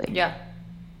 basically. Yeah.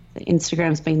 So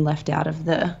Instagram's been left out of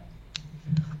the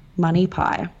money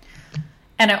pie.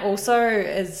 And it also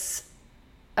is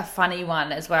a funny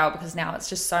one as well, because now it's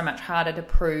just so much harder to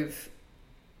prove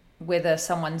whether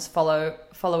someone's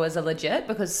followers are legit,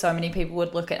 because so many people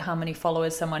would look at how many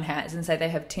followers someone has and say they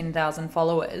have 10,000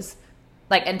 followers,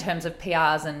 like in terms of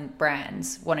PRs and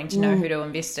brands wanting to know who to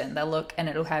invest in. They'll look and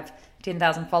it'll have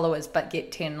 10,000 followers but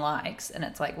get 10 likes, and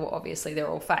it's like, well, obviously they're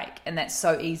all fake, and that's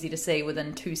so easy to see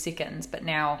within 2 seconds. But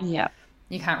now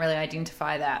you can't really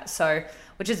identify that, so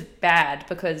which is bad,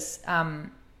 because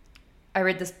I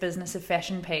read this Business of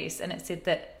Fashion piece and it said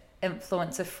that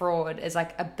influencer fraud is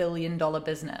like $1 billion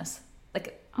business.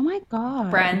 Like, oh my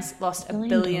god, brands lost $1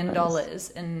 billion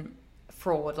in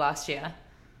fraud last year.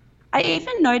 I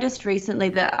even noticed recently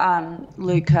that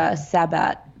Luca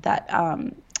Sabat, that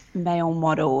male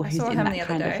model who's in that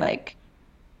kind of like,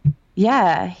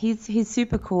 yeah, he's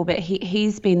super cool, but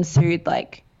he's been sued.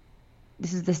 Like,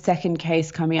 this is the second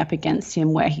case coming up against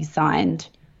him where he signed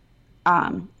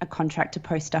a contract to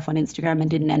post stuff on Instagram and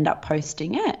didn't end up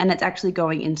posting it, and it's actually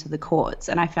going into the courts.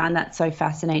 And I found that so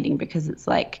fascinating, because it's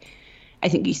like, I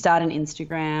think you start an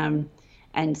Instagram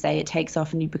and say it takes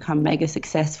off and you become mega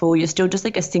successful. You're still just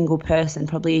like a single person,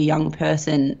 probably a young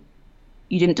person.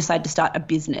 You didn't decide to start a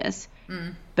business,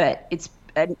 but it's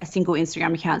a single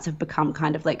Instagram accounts have become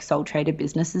kind of like sole trader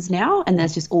businesses now. And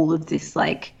there's just all of this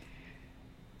like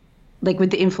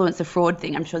with the influencer fraud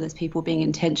thing, I'm sure there's people being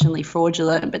intentionally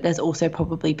fraudulent, but there's also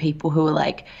probably people who are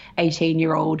like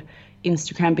 18-year-old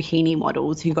Instagram bikini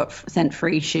models who got sent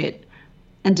free shit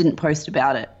and didn't post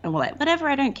about it and were like, whatever,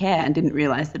 I don't care, and didn't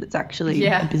realize that it's actually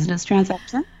a business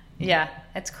transaction. Yeah,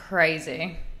 it's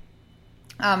crazy.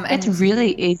 It's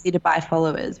really easy to buy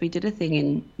followers. We did a thing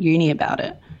in uni about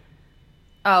it.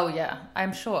 Oh yeah,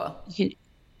 I'm sure. You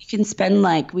can spend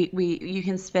like you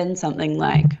can spend something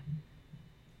like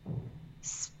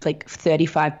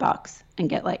 $35 and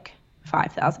get like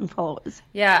 5,000 followers.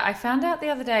 Yeah, I found out the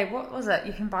other day, what was it?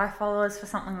 You can buy followers for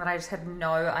something that I just had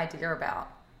no idea about.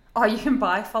 Oh, you can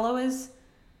buy followers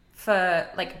for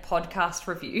like podcast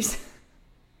reviews.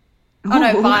 You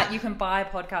can buy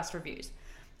podcast reviews.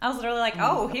 I was literally like,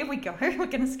 oh, here we go. We're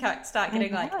going to start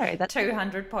getting like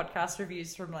 200 podcast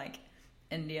reviews from like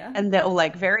India. And they're all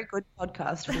like, very good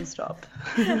podcast, full stop.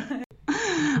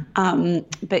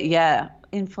 But yeah,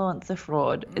 influencer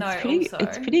fraud.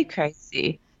 It's pretty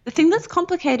crazy. The thing that's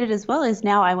complicated as well is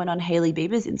now I went on Hailey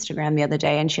Bieber's Instagram the other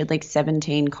day and she had like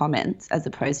 17 comments as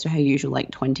opposed to her usual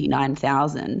like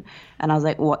 29,000. And I was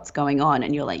like, what's going on?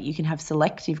 And you're like, you can have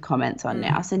selective comments on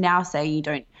now. So now say you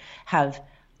don't have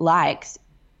likes,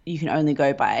 you can only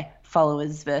go by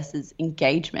followers versus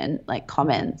engagement, like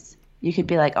comments. You could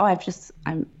be like, oh,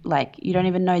 I'm like, you don't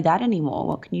even know that anymore.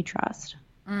 What can you trust?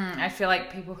 I feel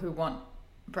like people who want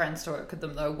brands to work with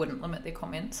them though wouldn't limit their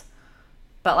comments.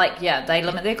 But like, yeah, they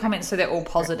limit their comments so they're all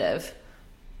positive,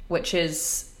 which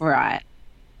is... Right.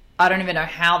 I don't even know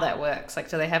how that works. Like,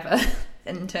 do they have an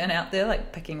intern out there,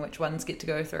 like, picking which ones get to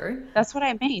go through? That's what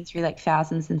I mean, through like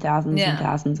thousands and thousands and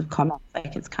thousands of comments.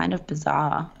 Like, it's kind of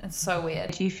bizarre. It's so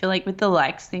weird. Do you feel like with the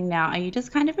likes thing now, are you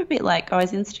just kind of a bit like, oh,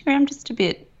 is Instagram just a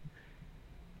bit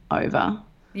over?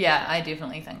 Yeah, I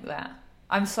definitely think that.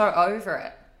 I'm so over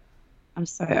it.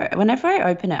 Whenever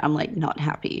I open it, I'm like not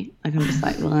happy. Like I'm just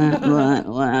like, blah, blah,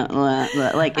 blah, blah,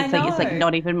 blah. Like it's like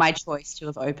not even my choice to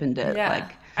have opened it. Yeah.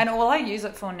 Like, and all I use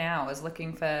it for now is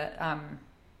looking for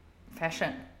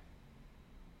fashion.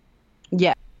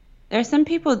 Yeah. There are some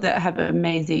people that have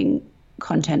amazing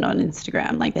content on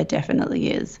Instagram, like there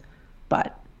definitely is,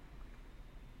 but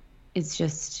it's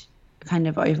just kind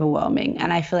of overwhelming.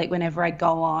 And I feel like whenever I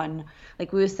go on,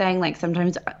 like we were saying, like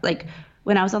sometimes, like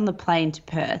when I was on the plane to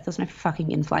Perth, there was no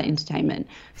fucking in-flight entertainment.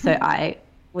 So I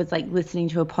was like listening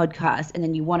to a podcast, and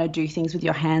then you want to do things with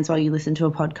your hands while you listen to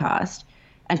a podcast.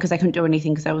 And because I couldn't do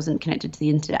anything because I wasn't connected to the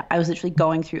internet, I was literally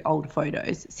going through old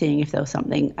photos, seeing if there was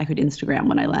something I could Instagram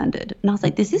when I landed. And I was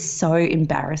like, this is so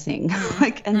embarrassing,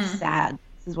 like, and sad.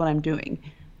 This is what I'm doing.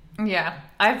 Yeah,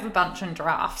 I have a bunch in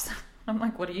drafts. I'm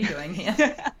like, what are you doing here?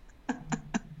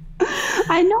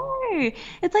 I know.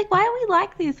 It's like, why are we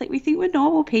like this? Like, we think we're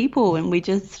normal people, and we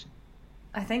just...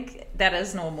 I think that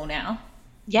is normal now.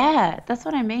 Yeah, that's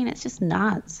what I mean. It's just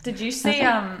nuts. Did you see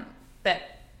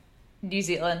that New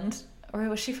Zealand... Or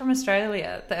was she from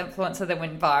Australia? The influencer that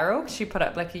went viral. She put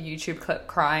up like a YouTube clip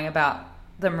crying about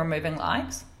them removing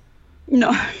likes.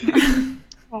 No.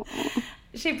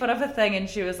 She put up a thing and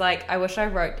she was like, I wish I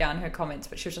wrote down her comments,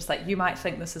 but she was just like, you might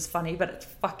think this is funny, but it's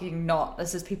fucking not.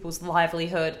 This is people's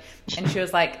livelihood. And she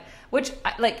was like, which,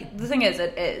 like, the thing is,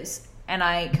 it is. And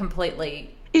I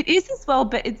completely... It is as well,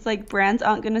 but it's like brands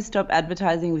aren't going to stop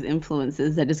advertising with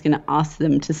influencers. They're just going to ask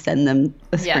them to send them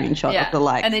a screenshot of the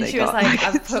likes. And then they she was got. like,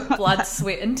 I've put blood,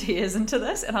 sweat, and tears into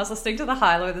this. And I was listening to the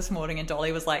high-low this morning, and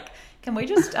Dolly was like, can we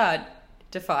just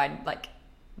define, like,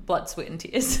 blood, sweat, and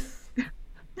tears?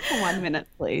 1 minute,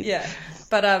 please. Yeah.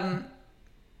 But,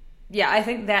 yeah, I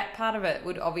think that part of it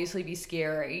would obviously be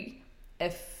scary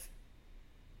if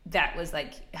that was,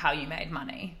 like, how you made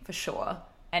money, for sure.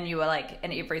 And you were like,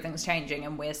 and everything's changing,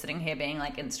 and we're sitting here being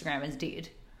like, Instagram is dead.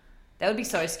 That would be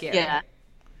so scary. Yeah.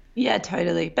 Yeah,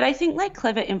 totally. But I think like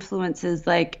clever influencers,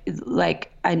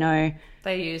 like I know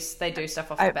they do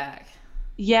stuff off the back.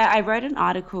 Yeah, I wrote an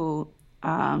article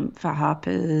for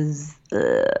Harper's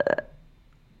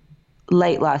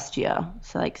late last year,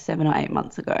 so like 7 or 8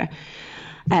 months ago.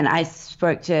 And I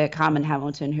spoke to Carmen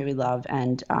Hamilton, who we love,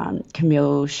 and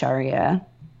Camille Charrier.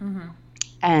 Mm-hmm.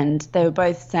 And they were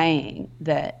both saying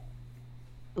that,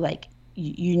 like,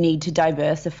 you need to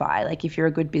diversify. Like, if you're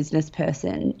a good business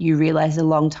person, you realize a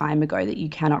long time ago that you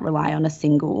cannot rely on a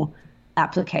single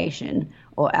application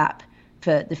or app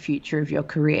for the future of your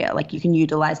career. Like, you can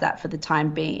utilize that for the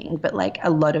time being, but, like, a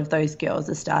lot of those girls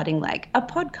are starting, like, a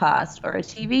podcast or a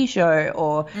TV show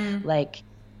or, like,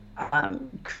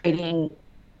 creating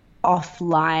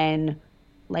offline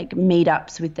like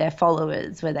meetups with their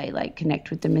followers where they like connect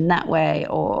with them in that way,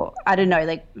 or I don't know,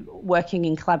 like working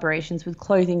in collaborations with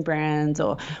clothing brands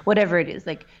or whatever it is,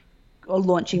 like, or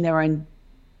launching their own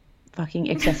fucking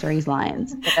accessories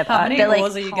lines. How many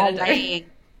wars are you going to do?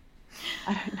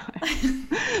 I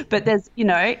don't know. But there's, you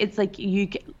know, it's like you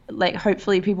like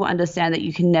hopefully people understand that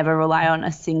you can never rely on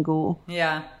a single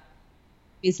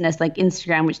business like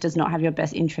Instagram, which does not have your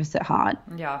best interests at heart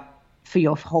for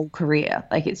your whole career.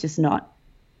 Like, it's just not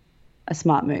a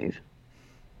smart move.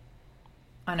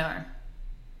 I know.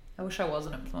 I wish I was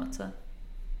an influencer.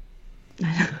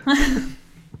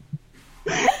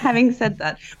 Having said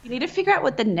that, we need to figure out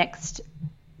what the next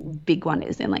big one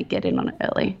is and like get in on it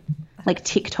early. Like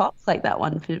TikTok, like that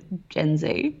one for Gen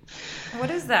Z. What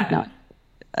is that? No,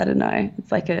 I don't know.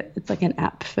 It's like an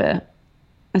app for.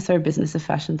 I saw a Business of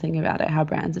Fashion thing about it, how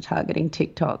brands are targeting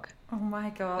TikTok. Oh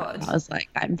my God. And I was like,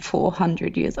 I'm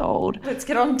 400 years old. Let's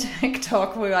get on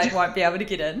TikTok. We like won't be able to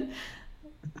get in.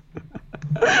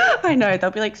 I know.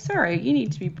 They'll be like, sorry, you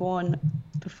need to be born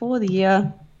before the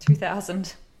year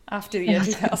 2000. After the year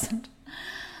 2000.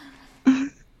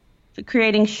 For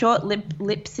creating short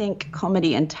lip sync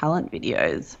comedy and talent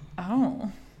videos. Oh.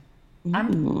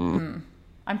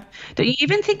 Don't you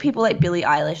even think people like Billie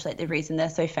Eilish, like the reason they're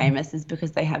so famous is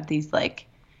because they have these like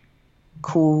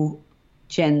cool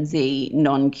Gen Z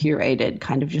non-curated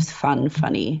kind of just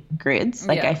funny grids?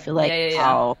 Like I feel like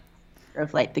how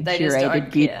of like the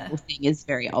curated beautiful thing is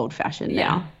very old-fashioned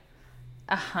now.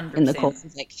 100%. In the course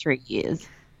of like 3 years.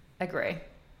 Agree.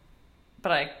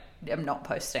 But I am not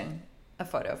posting a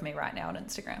photo of me right now on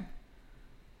Instagram.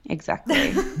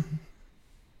 Exactly.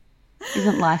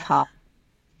 Isn't life hard?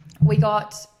 We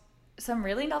got some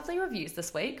really lovely reviews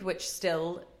this week, which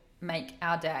still make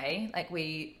our day. Like,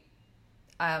 we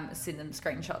send them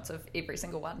screenshots of every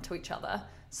single one to each other.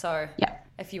 So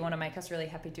if you want to make us really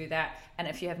happy, do that. And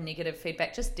if you have negative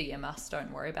feedback, just DM us.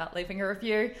 Don't worry about leaving a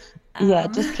review. Yeah,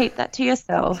 just keep that to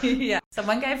yourself. Yeah.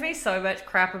 Someone gave me so much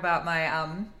crap about my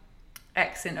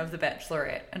accent of The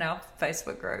Bachelorette in our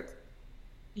Facebook group.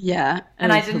 Yeah.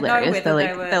 And I didn't know whether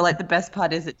they were... They're like, the best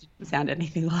part is it didn't sound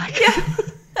anything like Yeah,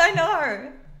 I know.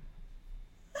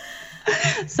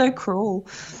 So cruel.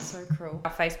 So cruel.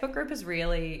 Our Facebook group is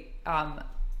really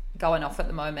going off at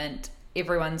the moment.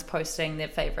 Everyone's posting their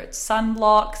favorite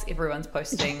sunblocks. Everyone's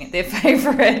posting their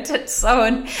favorite.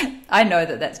 I know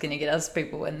that that's going to get us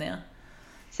people in there.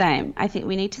 Same. I think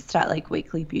we need to start like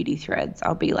weekly beauty threads.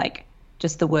 I'll be like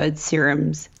just the word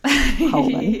serums,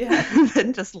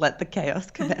 and just let the chaos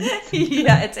commence.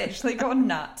 Yeah, it's actually gone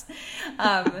nuts.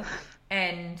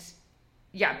 And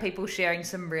yeah, people sharing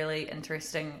some really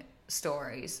interesting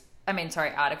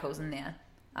articles in there.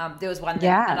 There was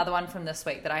another one from this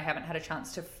week that I haven't had a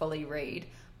chance to fully read,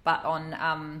 but on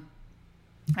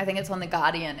I think it's on The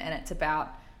Guardian, and it's about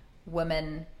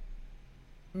women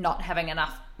not having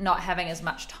as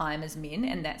much time as men,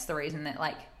 and that's the reason that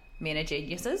like men are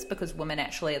geniuses, because women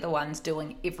actually are the ones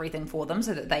doing everything for them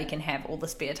so that they can have all the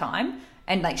spare time.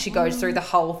 And like she goes through the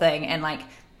whole thing and like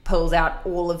pulls out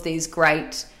all of these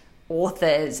great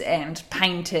authors and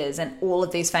painters and all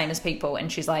of these famous people,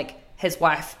 and she's like, his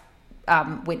wife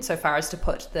went so far as to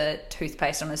put the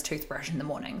toothpaste on his toothbrush in the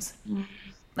mornings,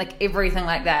 like everything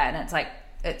like that. And it's like,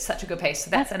 it's such a good piece. So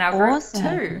that's in our group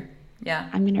too. Yeah,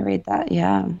 I'm gonna read that.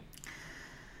 Yeah.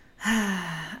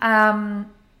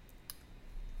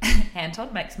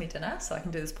 Anton makes me dinner so I can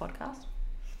do this podcast.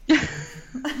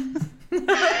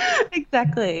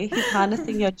 Exactly. He's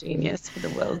harnessing your genius for the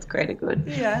world's greater good.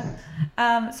 Yeah.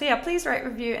 So yeah, please rate,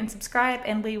 review, and subscribe,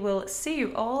 and we will see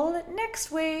you all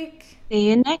next week. See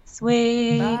you next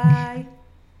week. Bye.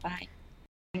 Bye.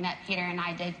 That Peter and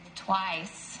I did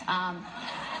twice.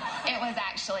 It was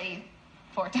actually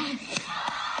 4 times.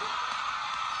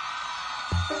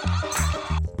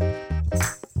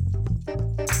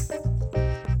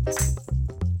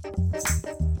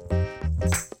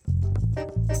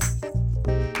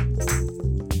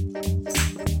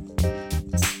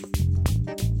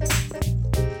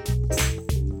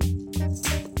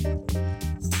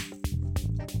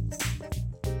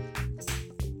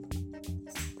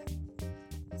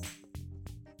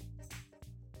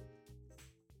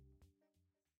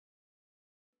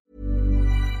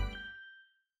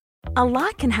 A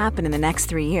lot can happen in the next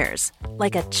 3 years.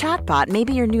 Like a chatbot may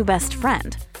be your new best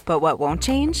friend. But what won't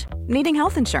change? Needing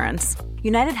health insurance.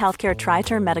 United Healthcare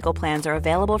Tri-Term Medical Plans are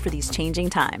available for these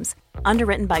changing times.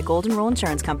 Underwritten by Golden Rule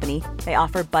Insurance Company, they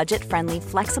offer budget-friendly,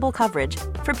 flexible coverage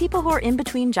for people who are in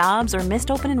between jobs or missed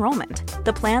open enrollment.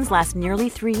 The plans last nearly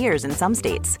 3 years in some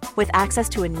states, with access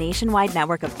to a nationwide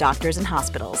network of doctors and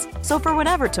hospitals. So for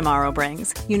whatever tomorrow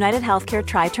brings, United Healthcare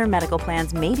Tri-Term Medical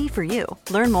Plans may be for you.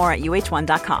 Learn more at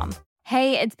uh1.com.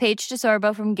 Hey, it's Paige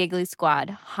DeSorbo from Giggly Squad.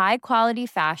 High quality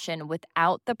fashion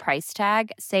without the price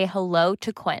tag. Say hello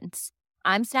to Quince.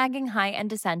 I'm snagging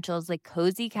high-end essentials like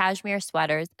cozy cashmere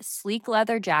sweaters, sleek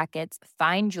leather jackets,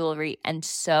 fine jewelry, and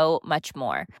so much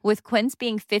more. With Quince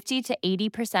being 50 to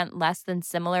 80% less than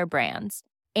similar brands.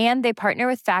 And they partner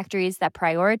with factories that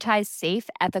prioritize safe,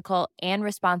 ethical, and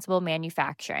responsible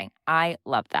manufacturing. I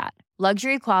love that.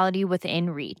 Luxury quality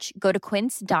within reach. Go to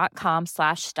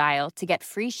quince.com/style to get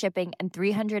free shipping and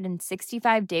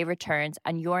 365-day returns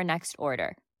on your next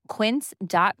order.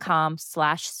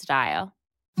 Quince.com/style.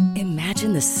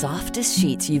 Imagine the softest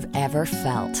sheets you've ever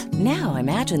felt. Now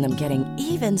imagine them getting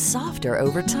even softer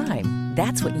over time.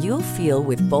 That's what you'll feel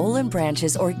with Boll &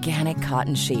 Branch's organic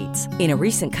cotton sheets. In a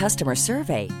recent customer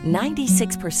survey,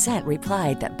 96%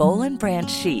 replied that Boll & Branch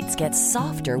sheets get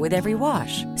softer with every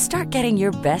wash. Start getting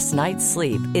your best night's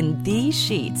sleep in these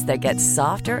sheets that get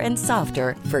softer and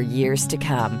softer for years to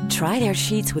come. Try their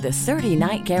sheets with a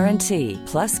 30-night guarantee.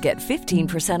 Plus, get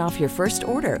 15% off your first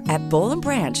order at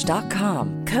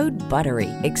bollandbranch.com. Code BUTTERY.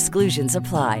 Exclusions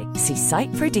apply. See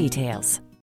site for details.